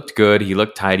 And he looked good. He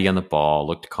looked tidy on the ball,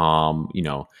 looked calm,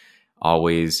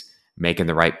 always making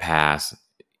the right pass.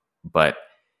 But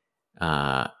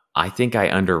I think I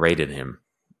underrated him,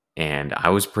 and I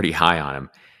was pretty high on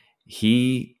him.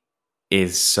 He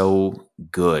is so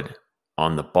good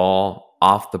on the ball,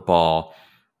 off the ball,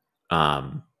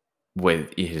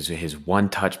 with his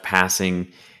one-touch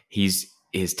passing, his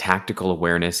tactical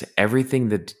awareness, everything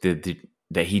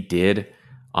that he did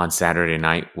on Saturday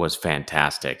night was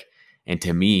fantastic. And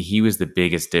to me, he was the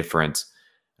biggest difference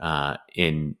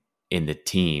in the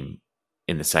team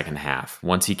in the second half.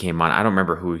 Once he came on, I don't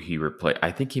remember who he replaced.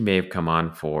 I think he may have come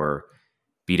on for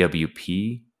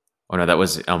BWP. Oh, no, that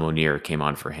was El Munir came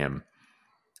on for him.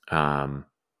 Ginella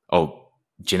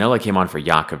came on for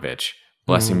Jakovic.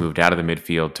 Blessing moved out of the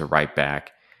midfield to right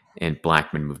back, and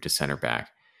Blackman moved to center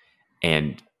back.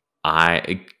 And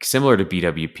similar to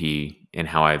BWP and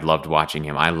how I loved watching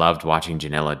him, I loved watching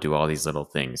Ginella do all these little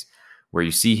things where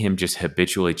you see him just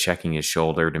habitually checking his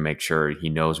shoulder to make sure he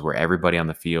knows where everybody on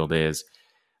the field is.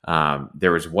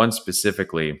 There was one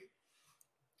specifically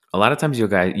a lot of times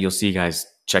you'll see guys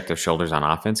check their shoulders on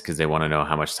offense because they want to know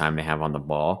how much time they have on the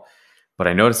ball. But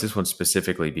I noticed this one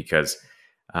specifically because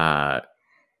uh,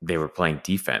 they were playing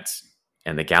defense,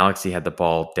 and the Galaxy had the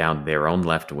ball down their own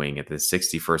left wing at the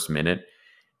 61st minute,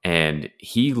 and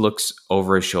he looks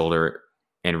over his shoulder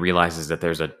and realizes that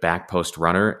there's a back post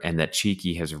runner and that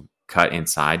Cheeky has cut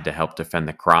inside to help defend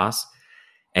the cross,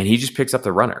 and he just picks up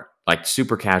the runner like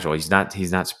super casual. He's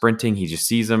not sprinting. He just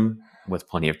sees him with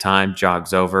plenty of time,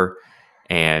 jogs over,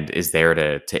 and is there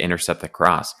to intercept the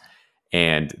cross.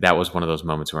 And that was one of those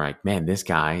moments where like, man, this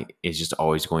guy is just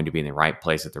always going to be in the right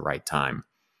place at the right time.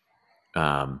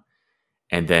 Um,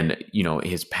 and then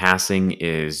his passing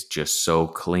is just so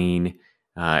clean.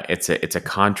 It's a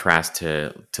contrast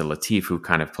to Latif, who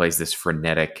kind of plays this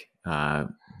frenetic.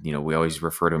 We always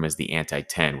refer to him as the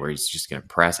anti-10, where he's just going to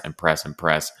press and press and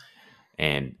press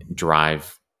and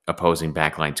drive opposing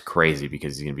backlines crazy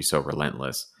because he's going to be so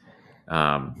relentless.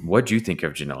 What do you think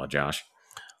of Janela, Josh?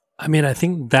 I mean, I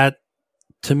think that,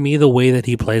 to me, the way that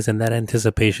he plays and that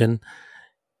anticipation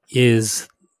is,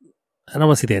 I don't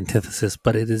want to say the antithesis,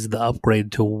 but it is the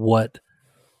upgrade to what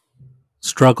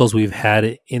struggles we've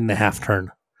had in the half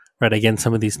turn, right? Against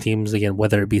some of these teams, again,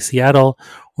 whether it be Seattle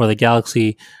or the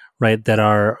Galaxy, right, that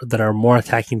are more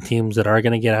attacking teams that are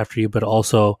going to get after you, but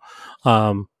also,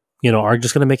 are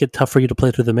just going to make it tough for you to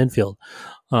play through the midfield.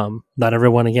 Not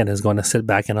everyone, again, is going to sit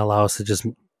back and allow us to just,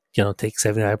 take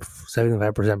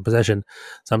 75% possession.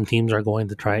 Some teams are going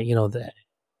to try,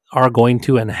 are going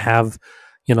to and have,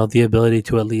 the ability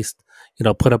to at least,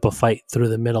 put up a fight through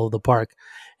the middle of the park.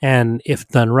 And if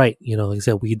done right, like I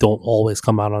said, we don't always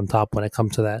come out on top when it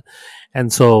comes to that.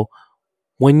 And so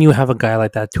when you have a guy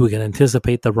like that who can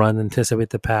anticipate the run, anticipate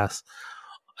the pass,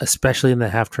 especially in the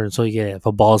half turn. So yeah, if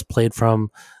a ball is played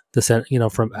from the center,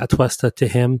 from Atuesta to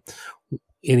him,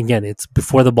 and again, it's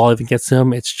before the ball even gets to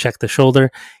him, it's check the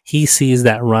shoulder. He sees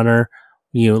that runner,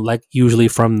 like usually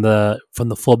from the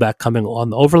fullback coming on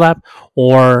the overlap,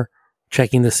 or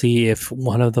checking to see if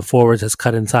one of the forwards has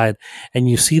cut inside, and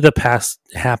you see the pass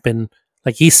happen.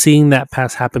 Like he's seeing that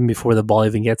pass happen before the ball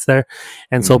even gets there.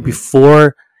 And so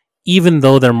before, even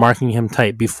though they're marking him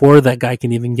tight, before that guy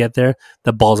can even get there,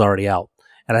 the ball's already out.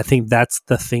 And I think that's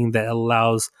the thing that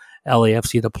allows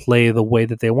LAFC to play the way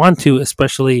that they want to,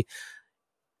 especially,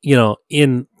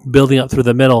 in building up through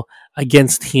the middle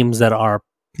against teams that are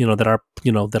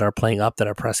playing up, that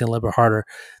are pressing a little bit harder.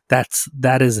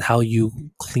 That is how you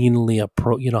cleanly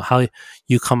approach, how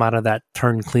you come out of that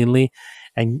turn cleanly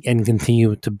and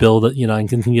continue to build, and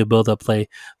continue to build up play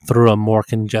through a more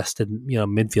congested,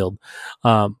 midfield.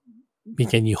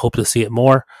 Again, you hope to see it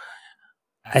more.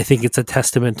 I think it's a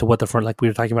testament to what the front, like we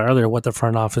were talking about earlier, what the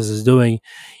front office is doing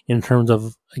in terms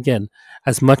of, again,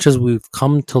 as much as we've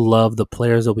come to love the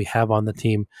players that we have on the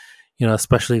team,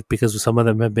 especially because some of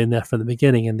them have been there from the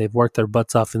beginning and they've worked their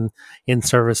butts off in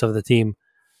service of the team.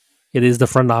 It is the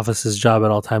front office's job at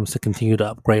all times to continue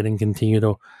to upgrade and continue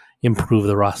to improve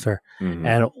the roster. Mm-hmm.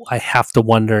 And I have to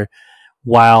wonder,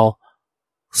 while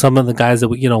some of the guys that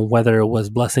we, whether it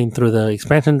was blessing through the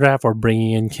expansion draft or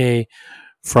bringing in K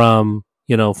from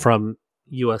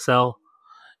USL,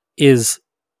 is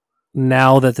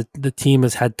now that the team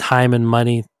has had time and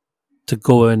money to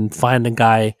go and find a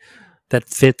guy that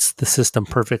fits the system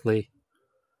perfectly,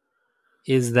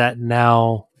 is that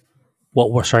now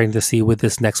what we're starting to see with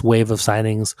this next wave of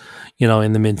signings,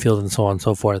 in the midfield and so on and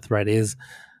so forth, right? Is,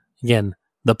 again,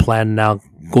 the plan now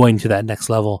going to that next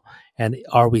level? And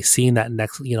are we seeing that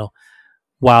next,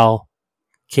 while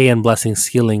K and Blessing's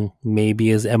ceiling maybe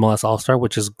is MLS All-Star,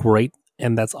 which is great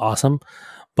and that's awesome,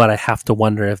 but I have to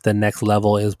wonder if the next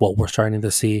level is what we're starting to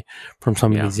see from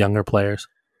some of these younger players.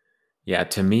 Yeah,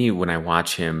 to me, when I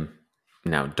watch him,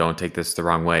 now don't take this the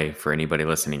wrong way for anybody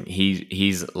listening,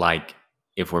 he's like,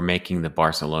 if we're making the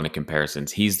Barcelona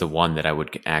comparisons, he's the one that I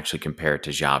would actually compare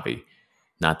to Xavi.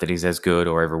 Not that he's as good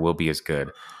or ever will be as good,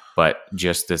 but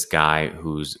just this guy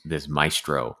who's this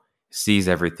maestro, sees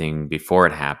everything before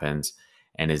it happens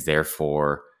and is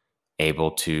therefore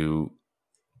able to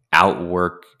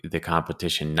outwork the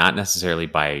competition, not necessarily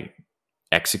by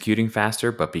executing faster,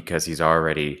 but because he's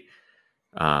already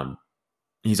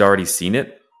seen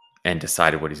it and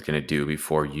decided what he's going to do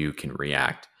before you can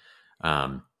react.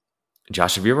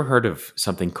 Josh, have you ever heard of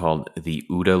something called the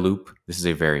OODA loop? This is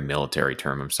a very military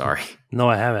term. I'm sorry. No,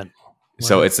 I haven't.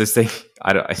 So it's this thing.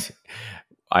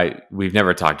 We've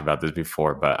never talked about this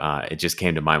before, but it just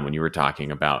came to mind when you were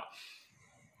talking about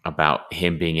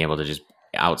him being able to just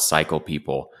outcycle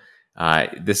people.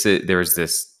 There was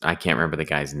this, I can't remember the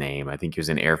guy's name. I think he was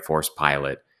an Air Force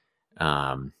pilot.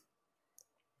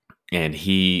 and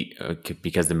he,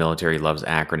 because the military loves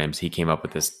acronyms, he came up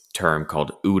with this term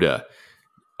called OODA,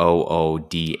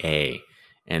 OODA.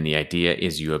 And the idea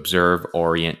is you observe,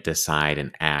 orient, decide,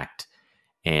 and act.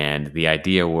 And the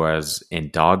idea was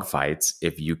in dogfights,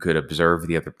 if you could observe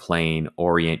the other plane,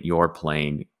 orient your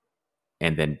plane,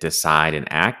 and then decide and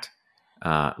act,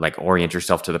 like orient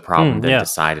yourself to the problem, then Yeah.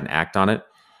 decide and act on it,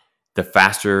 the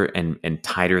faster and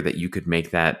tighter that you could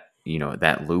make that,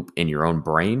 that loop in your own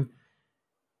brain,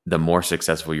 the more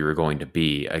successful you were going to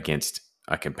be against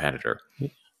a competitor.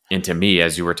 And to me,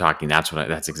 as you were talking,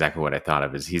 that's exactly what I thought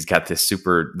of. Is he's got this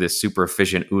super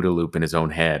efficient OODA loop in his own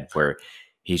head where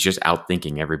he's just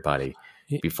outthinking everybody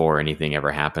before anything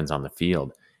ever happens on the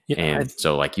field. Yeah. And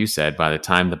so, like you said, by the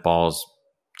time the ball's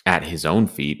at his own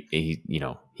feet,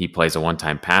 he plays a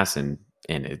one-time pass and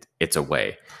it's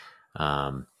away.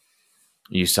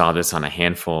 You saw this on a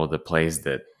handful of the plays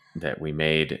that we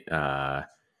made.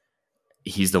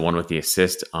 He's the one with the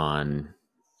assist on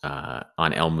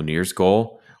El Munir's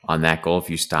goal. On that goal, if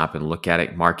you stop and look at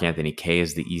it, Mark Anthony Kaye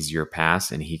is the easier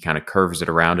pass, and he kind of curves it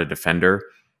around a defender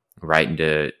right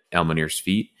into El Munir's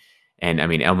feet. And I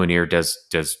mean, El Munir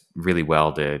does really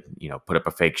well to put up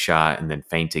a fake shot and then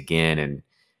feint again and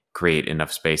create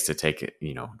enough space to take it,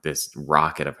 this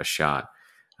rocket of a shot.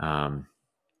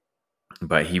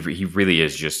 But he really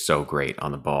is just so great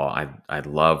on the ball. I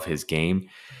love his game.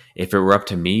 If it were up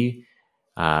to me,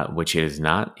 which it is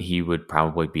not, he would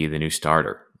probably be the new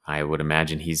starter. I would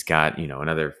imagine he's got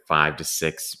another 5 to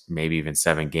 6, maybe even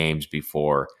 7 games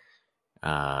before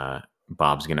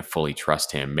Bob's going to fully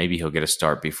trust him. Maybe he'll get a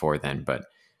start before then, but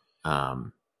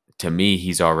to me,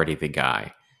 he's already the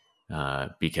guy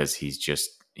because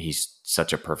he's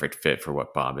such a perfect fit for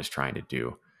what Bob is trying to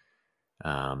do.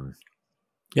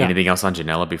 Anything else on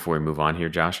Janela before we move on here,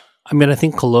 Josh? I mean, I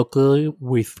think colloquially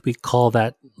we call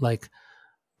that like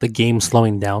the game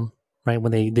slowing down, right?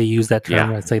 When they use that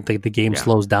term, it's like the game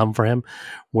slows down for him.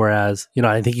 Whereas,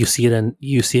 I think you see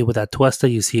it with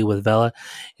Atuesta, you see it with Vela,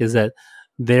 is that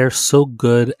they're so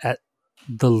good at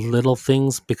the little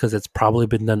things because it's probably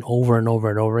been done over and over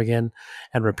and over again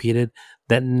and repeated,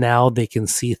 that now they can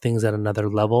see things at another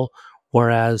level.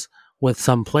 Whereas with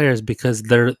some players, because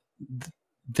they're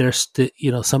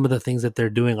some of the things that they're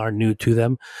doing are new to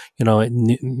them.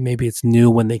 Maybe it's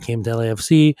new when they came to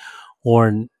LAFC,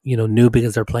 or new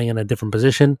because they're playing in a different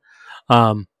position.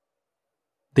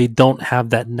 They don't have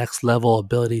that next level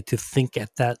ability to think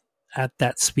at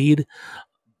that speed,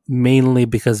 mainly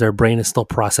because their brain is still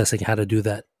processing how to do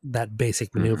that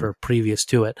basic maneuver previous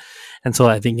to it. And so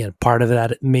I think part of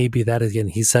that maybe that again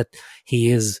he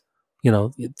is.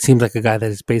 It seems like a guy that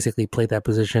has basically played that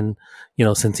position,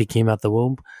 since he came out the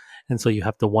womb. And so you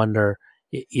have to wonder,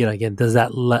 again, does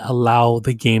that allow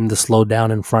the game to slow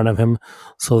down in front of him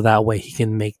so that way he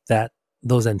can make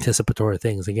those anticipatory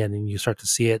things again? And you start to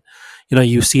see it,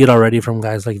 you see it already from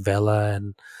guys like Vela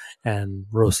and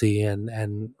Rossi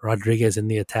and Rodriguez in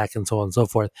the attack and so on and so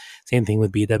forth. Same thing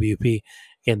with BWP.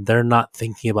 Again, they're not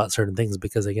thinking about certain things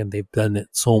because, again, they've done it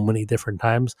so many different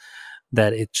times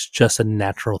that it's just a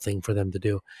natural thing for them to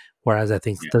do. Whereas I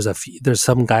think there's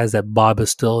some guys that Bob is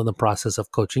still in the process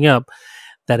of coaching up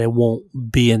that it won't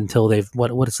be until they've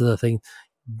what is the thing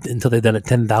until they've done it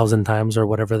 10,000 times or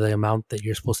whatever the amount that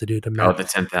you're supposed to do to the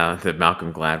 10,000, the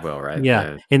Malcolm Gladwell, right?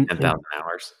 Yeah, 10,000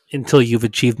 hours until you've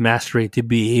achieved mastery to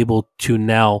be able to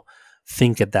now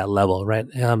think at that level, right?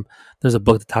 There's a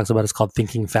book that talks about it's called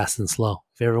Thinking Fast and Slow.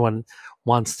 If everyone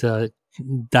wants to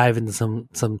dive into some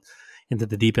into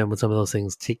the deep end with some of those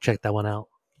things, check that one out.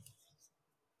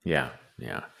 Yeah.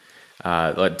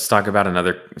 Let's talk about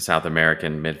another South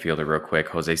American midfielder real quick.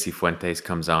 Jose Cifuentes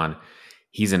comes on.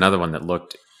 He's another one that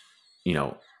looked,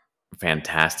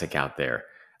 fantastic out there.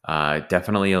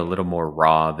 Definitely a little more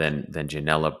raw than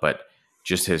Janela, but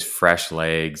just his fresh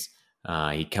legs.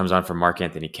 He comes on for Mark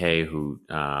Anthony Kaye, who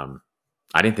I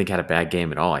didn't think had a bad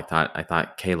game at all. I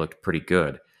thought Kaye looked pretty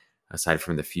good, aside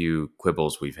from the few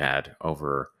quibbles we've had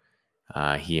over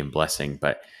he and Blessing.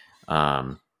 But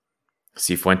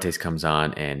Cifuentes comes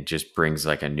on and just brings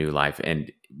like a new life.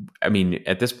 And I mean,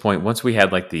 at this point, once we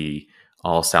had like the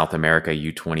all South America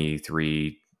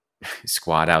U23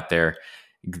 squad out there,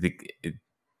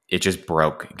 it just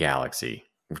broke Galaxy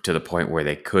to the point where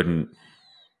they couldn't.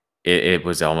 It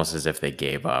was almost as if they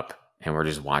gave up, and we're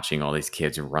just watching all these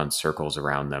kids run circles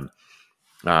around them.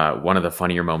 One of the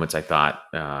funnier moments, I thought,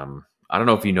 I don't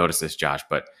know if you noticed this, Josh,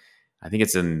 but I think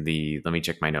it's in let me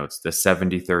check my notes, the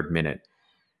 73rd minute.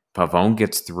 Pavon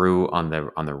gets through on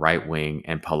the right wing,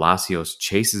 and Palacios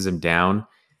chases him down,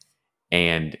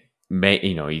 and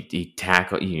he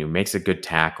makes a good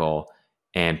tackle,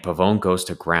 and Pavon goes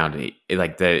to ground.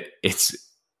 It's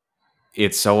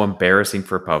it's so embarrassing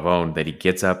for Pavone that he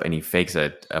gets up and he fakes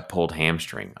a pulled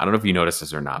hamstring. I don't know if you noticed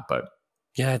this or not, but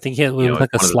Yeah, I think it you was know, it's like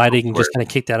a one of those sliding moments and where just kind of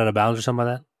kicked out of bounds or something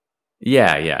like that.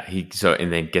 yeah.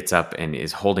 And then gets up and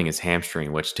is holding his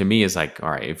hamstring, which to me is like,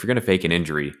 all right, if you're gonna fake an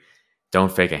injury,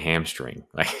 don't fake a hamstring.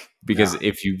 Like because Yeah.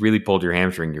 if you really pulled your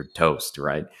hamstring, you're toast,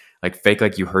 right? Like fake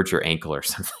like you hurt your ankle or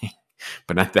something,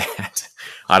 but not that.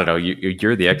 I don't know.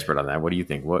 You're the expert on that. What do you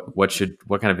think? What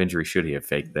kind of injury should he have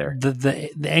faked there?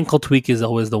 The ankle tweak is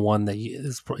always the one that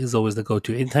is always the go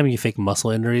to. Anytime you fake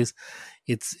muscle injuries,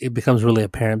 it becomes really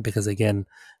apparent because again,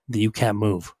 you can't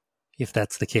move if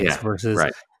that's the case. Yeah, Versus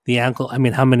right. the ankle. I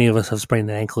mean, how many of us have sprained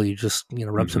an ankle? You just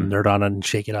rub some Hmm. dirt on it and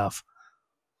shake it off.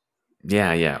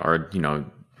 Yeah. Or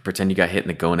pretend you got hit in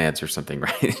the gonads or something,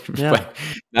 right? Yeah. But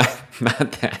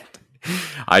not that.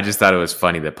 I just thought it was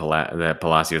funny that that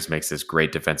Palacios makes this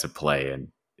great defensive play and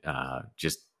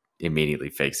just immediately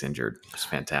fakes injured. It's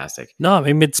fantastic. No, I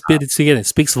mean it's again it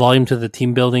speaks volume to the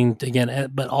team building again,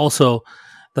 but also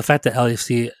the fact that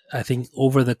LAFC I think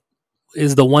over the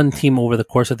is the one team over the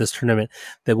course of this tournament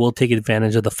that will take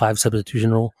advantage of the 5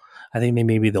 substitution rule. I think they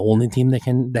may be the only team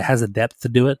that has the depth to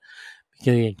do it.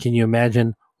 Can you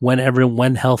imagine when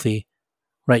healthy,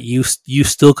 right? You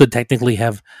still could technically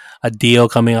have a Dio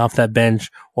coming off that bench,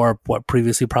 or what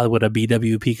previously probably would a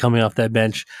BWP coming off that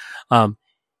bench. Um,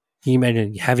 can you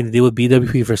imagine having to deal with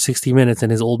BWP for 60 minutes in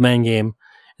his old man game,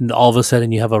 and all of a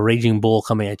sudden you have a raging bull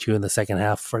coming at you in the second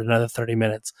half for another 30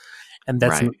 minutes,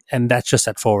 Right. and that's just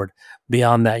at forward.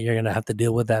 Beyond that, you're gonna have to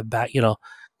deal with that back.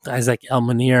 Guys like El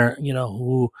Munir,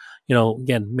 who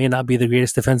again may not be the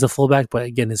greatest defensive fullback, but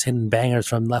again is hitting bangers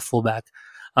from left fullback,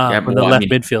 Yeah. from the Well, I left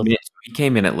mean, midfield. he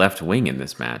came in at left wing in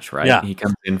this match, right? Yeah. He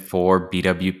comes in for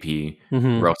BWP.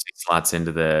 Hmm. Rossi slots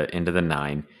into the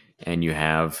nine, and you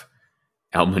have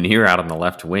El Munir out on the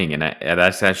left wing, and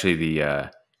that's actually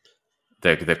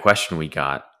the question we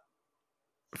got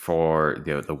for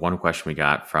the one question we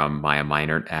got from Maya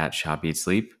Minert at Shop Eat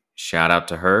Sleep. Shout out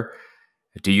to her.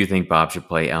 Do you think Bob should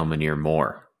play El Munir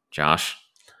more, Josh?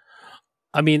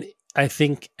 I mean, I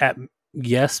think at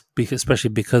yes, because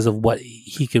especially because of what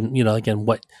he can, again,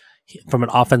 from an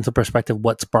offensive perspective,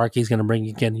 what spark he's going to bring.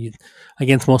 Again,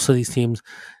 against most of these teams,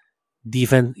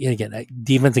 defense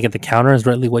against the counter is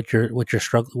really what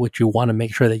you want to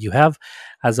make sure that you have,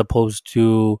 as opposed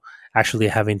to actually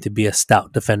having to be a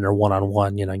stout defender one on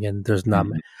one. Again, there's not,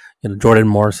 Mhm. Jordan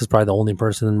Morris is probably the only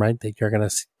person, right, that you're going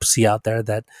to see out there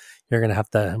that you're going to have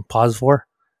to pause for.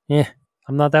 Yeah,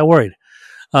 I'm not that worried.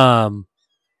 Um,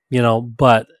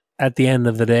 but at the end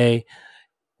of the day,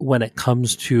 when it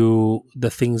comes to the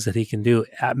things that he can do,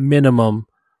 at minimum,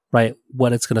 right,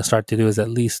 what it's going to start to do is at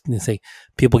least say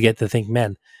people get to think,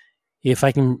 man, if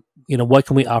I can, what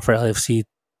can we offer LFC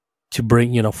to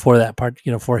bring, for that part,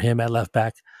 for him at left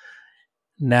back.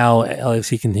 Now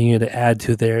LFC continue to add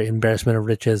to their embarrassment of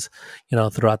riches,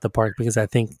 throughout the park, because I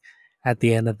think at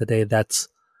the end of the day,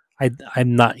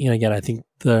 I'm not, again, I think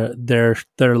their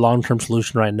long term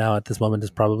solution right now at this moment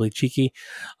is probably Cheeky,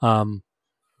 um,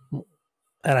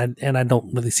 and I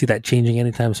don't really see that changing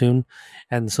anytime soon.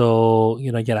 And so,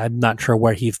 again, I'm not sure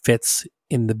where he fits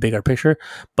in the bigger picture,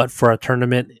 but for a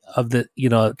tournament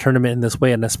a tournament in this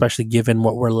way, and especially given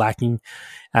what we're lacking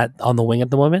on the wing at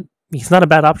the moment, he's not a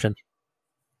bad option.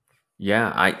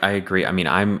 Yeah, I agree. I mean,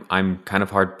 I'm kind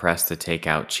of hard pressed to take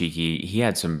out Cheeky. He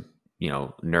had some,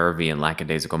 nervy and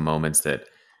lackadaisical moments that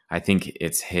I think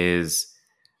it's his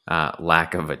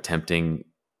lack of attempting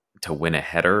to win a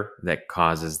header that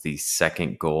causes the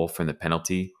second goal from the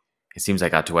penalty. It seems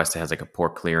like Atuesta has like a poor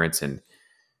clearance, and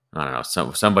I don't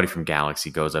know, somebody from Galaxy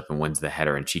goes up and wins the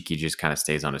header, and Cheeky just kind of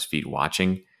stays on his feet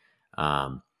watching.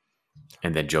 Um,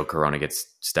 and then Joe Corona gets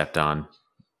stepped on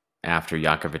after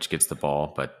Jakovic gets the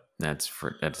ball, but that's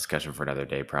for a discussion for another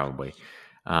day, probably.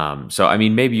 So I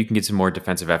mean, maybe you can get some more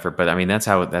defensive effort, but I mean, that's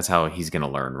how he's going to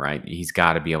learn, right? He's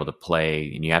got to be able to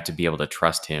play, and you have to be able to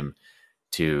trust him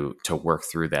to work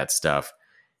through that stuff.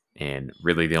 And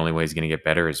really, the only way he's going to get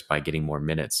better is by getting more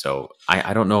minutes. So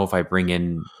I don't know if I bring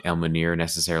in El Munir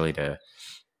necessarily to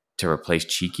replace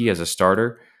Cheeky as a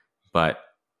starter, but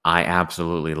I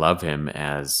absolutely love him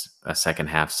as a second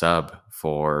half sub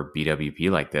for BWP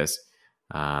like this.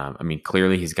 I mean,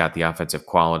 clearly he's got the offensive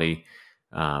quality,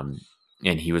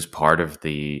 and he was part of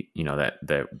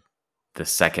that the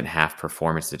second half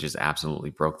performance that just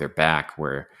absolutely broke their back.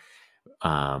 Where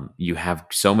you have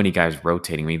so many guys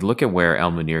rotating. I mean, look at where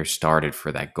El Munir started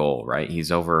for that goal, right?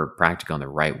 He's over practically on the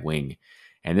right wing,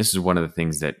 and this is one of the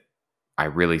things that I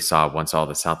really saw once all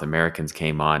the South Americans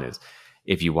came on is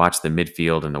if you watch the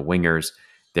midfield and the wingers,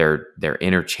 they're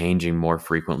interchanging more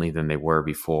frequently than they were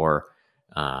before.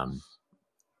 Um,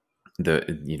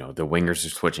 the wingers are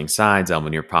switching sides.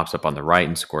 Almunir pops up on the right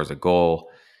and scores a goal.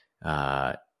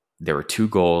 Uh, there were two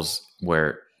goals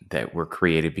that were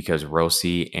created because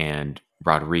Rossi and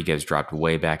Rodriguez dropped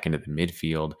way back into the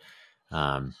midfield.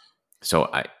 Um,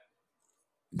 so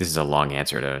this is a long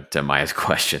answer to Maya's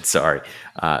question. Sorry,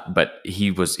 but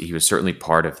he was certainly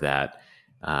part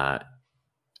uh,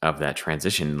 of that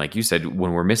transition. Like you said,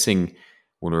 when we're missing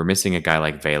a guy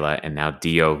like Vela and now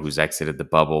Dio, who's exited the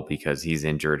bubble because he's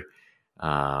injured.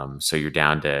 So you're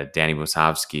down to Danny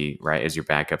Musovski, right, as your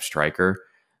backup striker.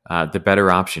 The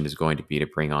better option is going to be to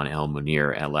bring on El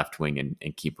Munir at left wing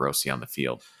and keep Rossi on the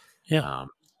field. Yeah, Um,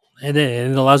 and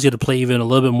it allows you to play even a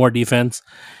little bit more defense,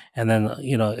 and then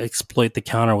exploit the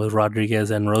counter with Rodriguez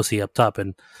and Rossi up top.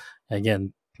 And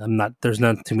again, there's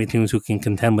not too many teams who can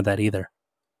contend with that either.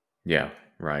 yeah,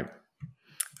 right.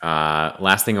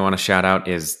 Last thing I want to shout out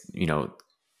is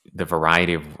the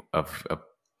variety of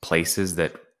places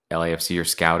that LAFC are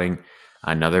scouting.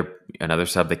 Another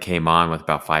sub that came on with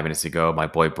about 5 minutes ago. My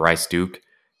boy Bryce Duke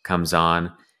comes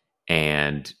on,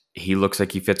 and he looks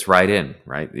like he fits right in.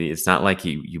 Right, it's not like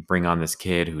you bring on this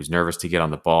kid who's nervous to get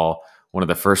on the ball. One of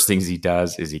the first things he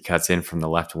does is he cuts in from the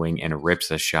left wing and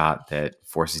rips a shot that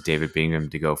forces David Bingham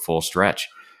to go full stretch.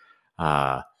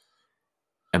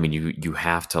 I mean, you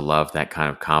have to love that kind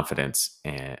of confidence,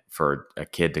 and for a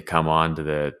kid to come on to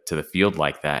the field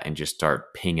like that and just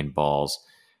start pinging balls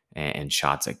and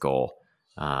shots at goal.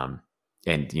 And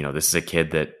this is a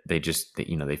kid that they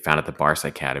found at the Barca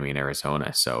Academy in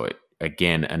Arizona. So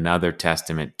again, another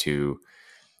testament to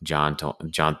John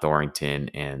Thorrington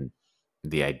and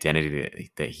the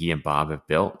identity that he and Bob have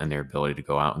built and their ability to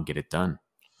go out and get it done.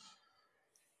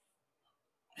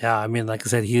 Yeah, I mean, like I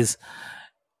said,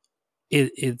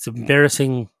 it's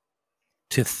embarrassing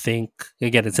to think.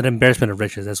 Again, it's an embarrassment of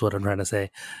riches. That's what I'm trying to say,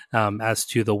 as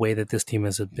to the way that this team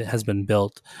has been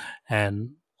built,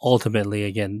 and ultimately,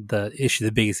 again,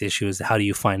 the biggest issue is how do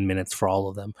you find minutes for all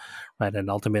of them, right? And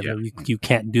ultimately, you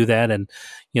can't do that, and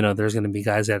there's going to be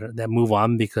guys that move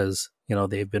on because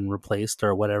they've been replaced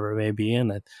or whatever it may be,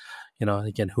 and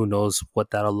again, who knows what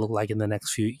that'll look like in the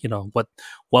next few, what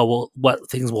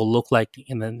things will look like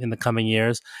in the coming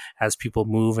years as people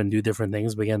move and do different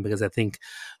things. But again, because I think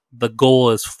the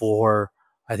goal is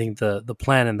I think the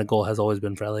plan and the goal has always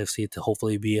been for LAFC to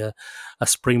hopefully be a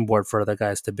springboard for other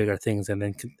guys to bigger things.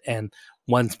 And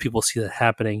once people see that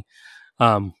happening,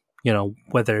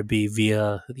 whether it be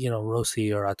via,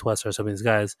 Rossi or Atuesta or some of these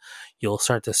guys, you'll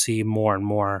start to see more and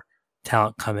more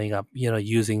talent coming up,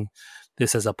 using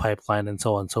this as a pipeline and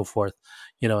so on and so forth,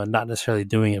 and not necessarily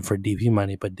doing it for DP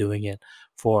money, but doing it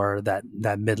for that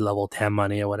mid-level TAM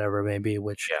money or whatever it may be,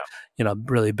 which,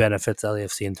 really benefits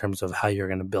LAFC in terms of how you're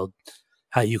going to build,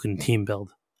 how you can team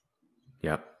build.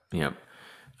 Yep.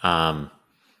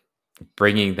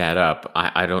 Bringing that up,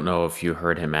 I don't know if you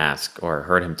heard him ask or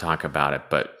heard him talk about it,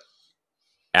 but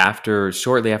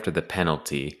shortly after the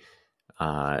penalty,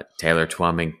 Taylor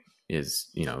Twoming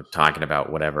is, talking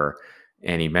about whatever,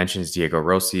 and he mentions Diego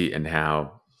Rossi and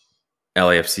how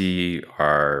LAFC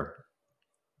are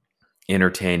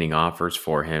entertaining offers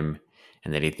for him,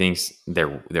 and that he thinks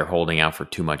they're holding out for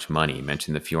too much money. He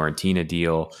mentioned the Fiorentina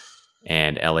deal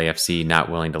and LAFC not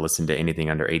willing to listen to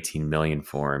anything under 18 million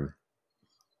for him.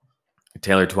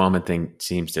 Taylor Twellman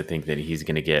seems to think that he's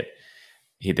going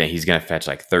to fetch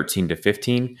like 13 to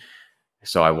 15.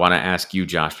 So I want to ask you,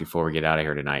 Josh, before we get out of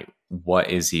here tonight,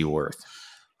 what is he worth?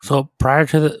 So prior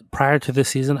to this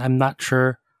season, I'm not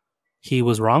sure he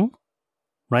was wrong,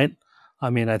 right? I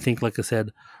mean, I think, like I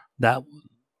said, that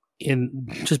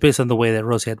just based on the way that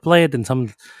Rossi had played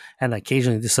and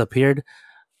occasionally disappeared,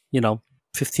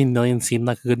 15 million seemed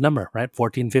like a good number, right?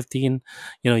 14, 15,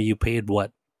 you paid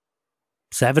what,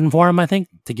 7 for him, I think,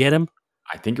 to get him.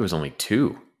 I think it was only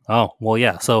 2. Oh, well,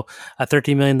 yeah. So a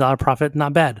 $13 million profit,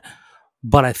 not bad.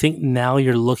 But I think now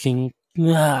you're looking,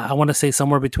 I want to say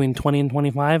somewhere between 20 and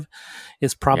 25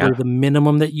 is probably the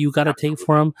minimum that you got to take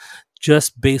for him,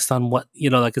 just based on what,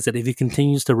 like I said, if he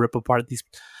continues to rip apart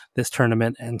this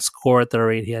tournament and score at the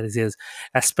rate he is,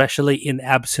 especially in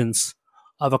absence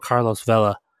of a Carlos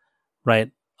Vela,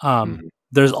 right?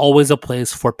 There's always a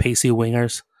place for pacey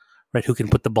wingers, right, who can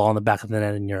put the ball in the back of the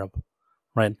net in Europe,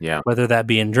 right? Yeah. Whether that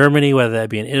be in Germany, whether that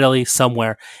be in Italy,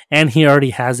 somewhere. And he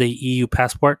already has a EU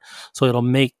passport, so it'll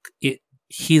make it.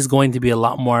 He's going to be a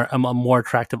more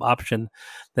attractive option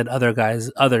than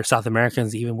other South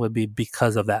Americans even would be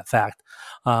because of that fact.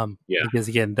 Because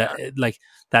again,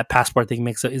 that passport thing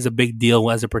is a big deal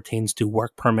as it pertains to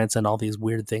work permits and all these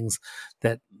weird things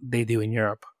that they do in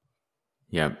Europe.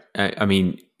 Yeah, I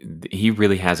mean, he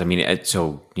really has. I mean,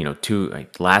 so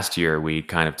last year we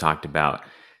kind of talked about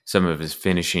some of his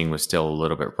finishing was still a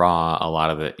little bit raw. A lot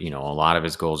of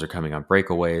his goals are coming on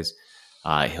breakaways.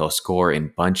 He'll score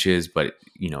in bunches, but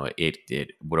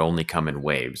it would only come in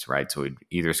waves, right? So he'd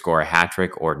either score a hat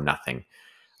trick or nothing.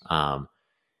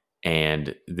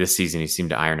 And this season, he seemed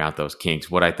to iron out those kinks.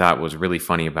 What I thought was really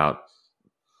funny about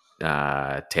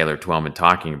Taylor Twellman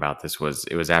talking about this was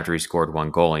it was after he scored one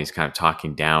goal and he's kind of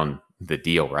talking down the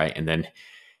deal, right? And then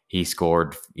he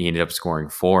ended up scoring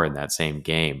 4 in that same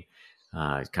game.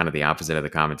 Kind of the opposite of the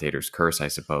commentator's curse, I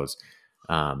suppose.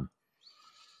 But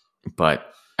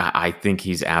I think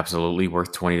he's absolutely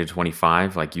worth 20 to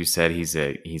 25. Like you said, he's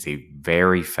a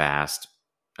very fast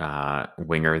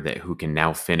winger who can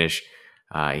now finish.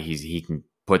 He can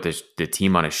put the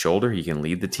team on his shoulder. He can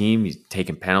lead the team. He's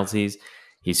taking penalties.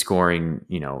 He's scoring,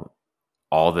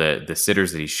 all the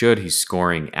sitters that he should. He's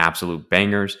scoring absolute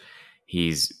bangers.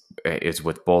 Is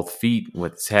with both feet,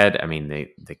 with his head. I mean,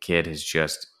 the kid has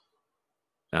just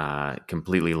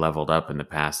completely leveled up in the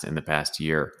past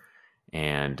year,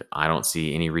 and I don't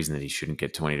see any reason that he shouldn't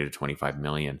get 20 to 25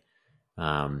 million.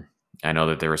 I know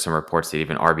that there were some reports that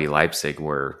even RB Leipzig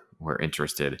were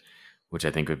interested, which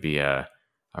I think would be a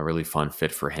really fun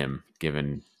fit for him,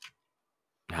 given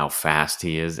how fast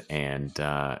he is and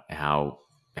how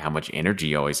much energy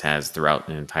he always has throughout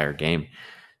an entire game.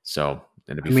 So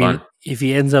it'd be fun. If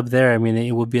he ends up there,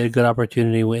 it would be a good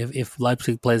opportunity if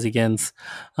Leipzig plays against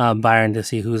Bayern to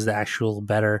see who's the actual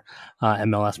better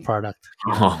MLS product.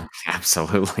 Oh,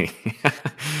 absolutely.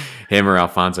 Him or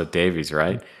Alphonso Davies,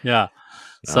 right? Yeah.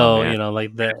 So,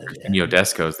 like the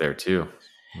Desco's there too.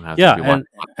 We'll a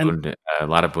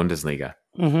lot of Bundesliga.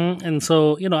 Mm-hmm. And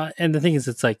so, and the thing is,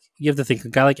 it's like you have to think a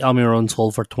guy like Almiron's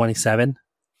sold for 27,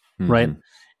 right?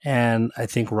 And I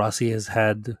think Rossi has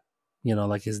had,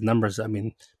 like his numbers.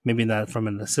 Maybe not from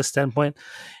an assist standpoint.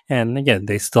 And again,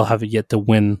 they still haven't yet to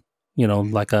win,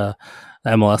 like a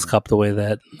MLS Cup the way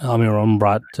that Almiron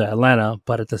brought to Atlanta.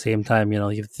 But at the same time, you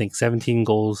have to think 17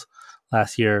 goals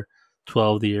last year,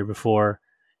 12 the year before,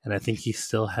 and I think he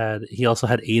also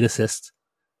had 8 assists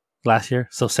last year,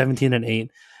 so 17 and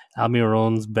 8.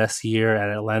 Almiron's best year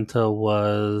at Atlanta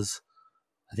was,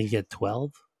 I think he had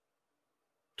 12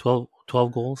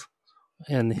 goals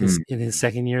in his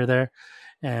second year there.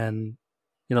 And,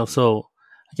 so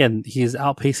again, he's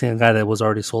outpacing a guy that was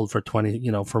already sold for 20,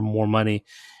 for more money.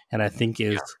 And I think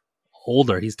is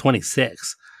older. He's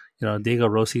 26. Diego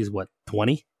Rossi's what,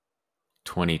 20?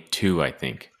 22, I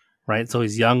think. Right. So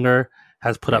he's younger,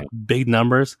 has put up big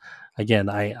numbers. Again,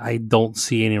 I don't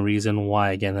see any reason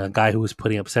why, again, a guy who was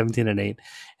putting up 17 and 8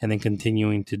 and then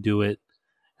continuing to do it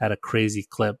at a crazy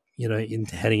clip,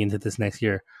 heading into this next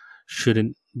year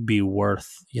shouldn't be worth,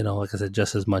 like I said,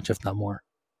 just as much, if not more.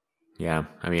 Yeah.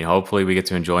 Hopefully we get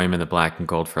to enjoy him in the black and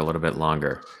gold for a little bit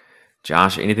longer.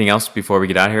 Josh, anything else before we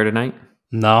get out of here tonight?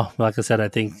 No, like I said, I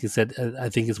think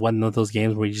it's one of those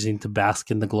games where you just need to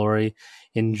bask in the glory,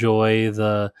 enjoy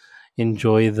the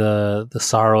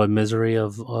sorrow and misery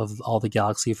of all the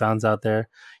Galaxy fans out there.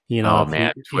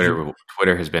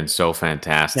 Twitter has been so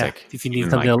fantastic. Yeah, if you need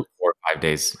something, like 4 or 5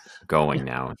 days going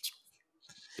now,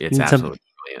 it's absolutely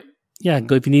brilliant. Yeah,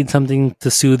 if you need something to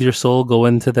soothe your soul, go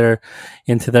into their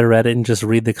Reddit and just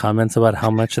read the comments about how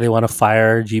much they want to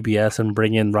fire GBS and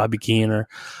bring in Robbie Keane or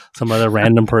some other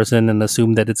random person and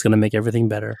assume that it's going to make everything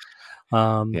better.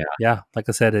 Like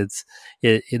I said, it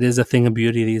is a thing of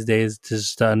beauty these days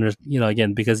to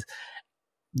again, because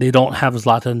they don't have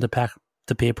Zlatan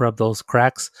to paper up those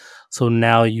cracks. So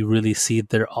now you really see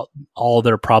all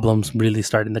their problems really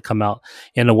starting to come out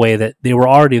in a way that they were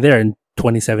already there in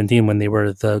 2017 when they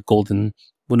were the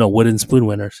wooden spoon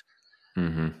winners,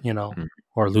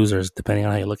 or losers, depending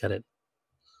on how you look at it.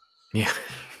 Yeah.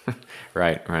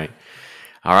 Right.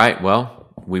 All right.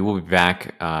 Well, we will be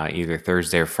back either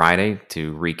Thursday or Friday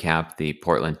to recap the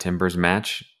Portland Timbers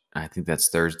match. I think that's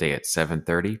Thursday at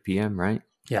 7:30 p.m., right?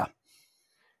 Yeah.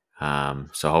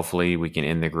 So hopefully we can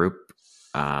end the group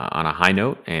on a high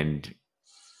note and,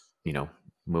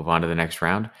 move on to the next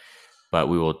round. But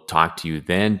we will talk to you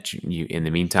then. In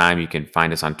the meantime, you can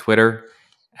find us on Twitter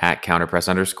at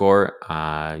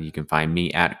 @counterpress_. You can find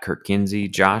me at Kirk Kinsey.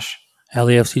 Josh?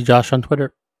 LAFC Josh on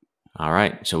Twitter. All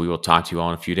right. So we will talk to you all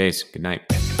in a few days. Good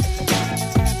night.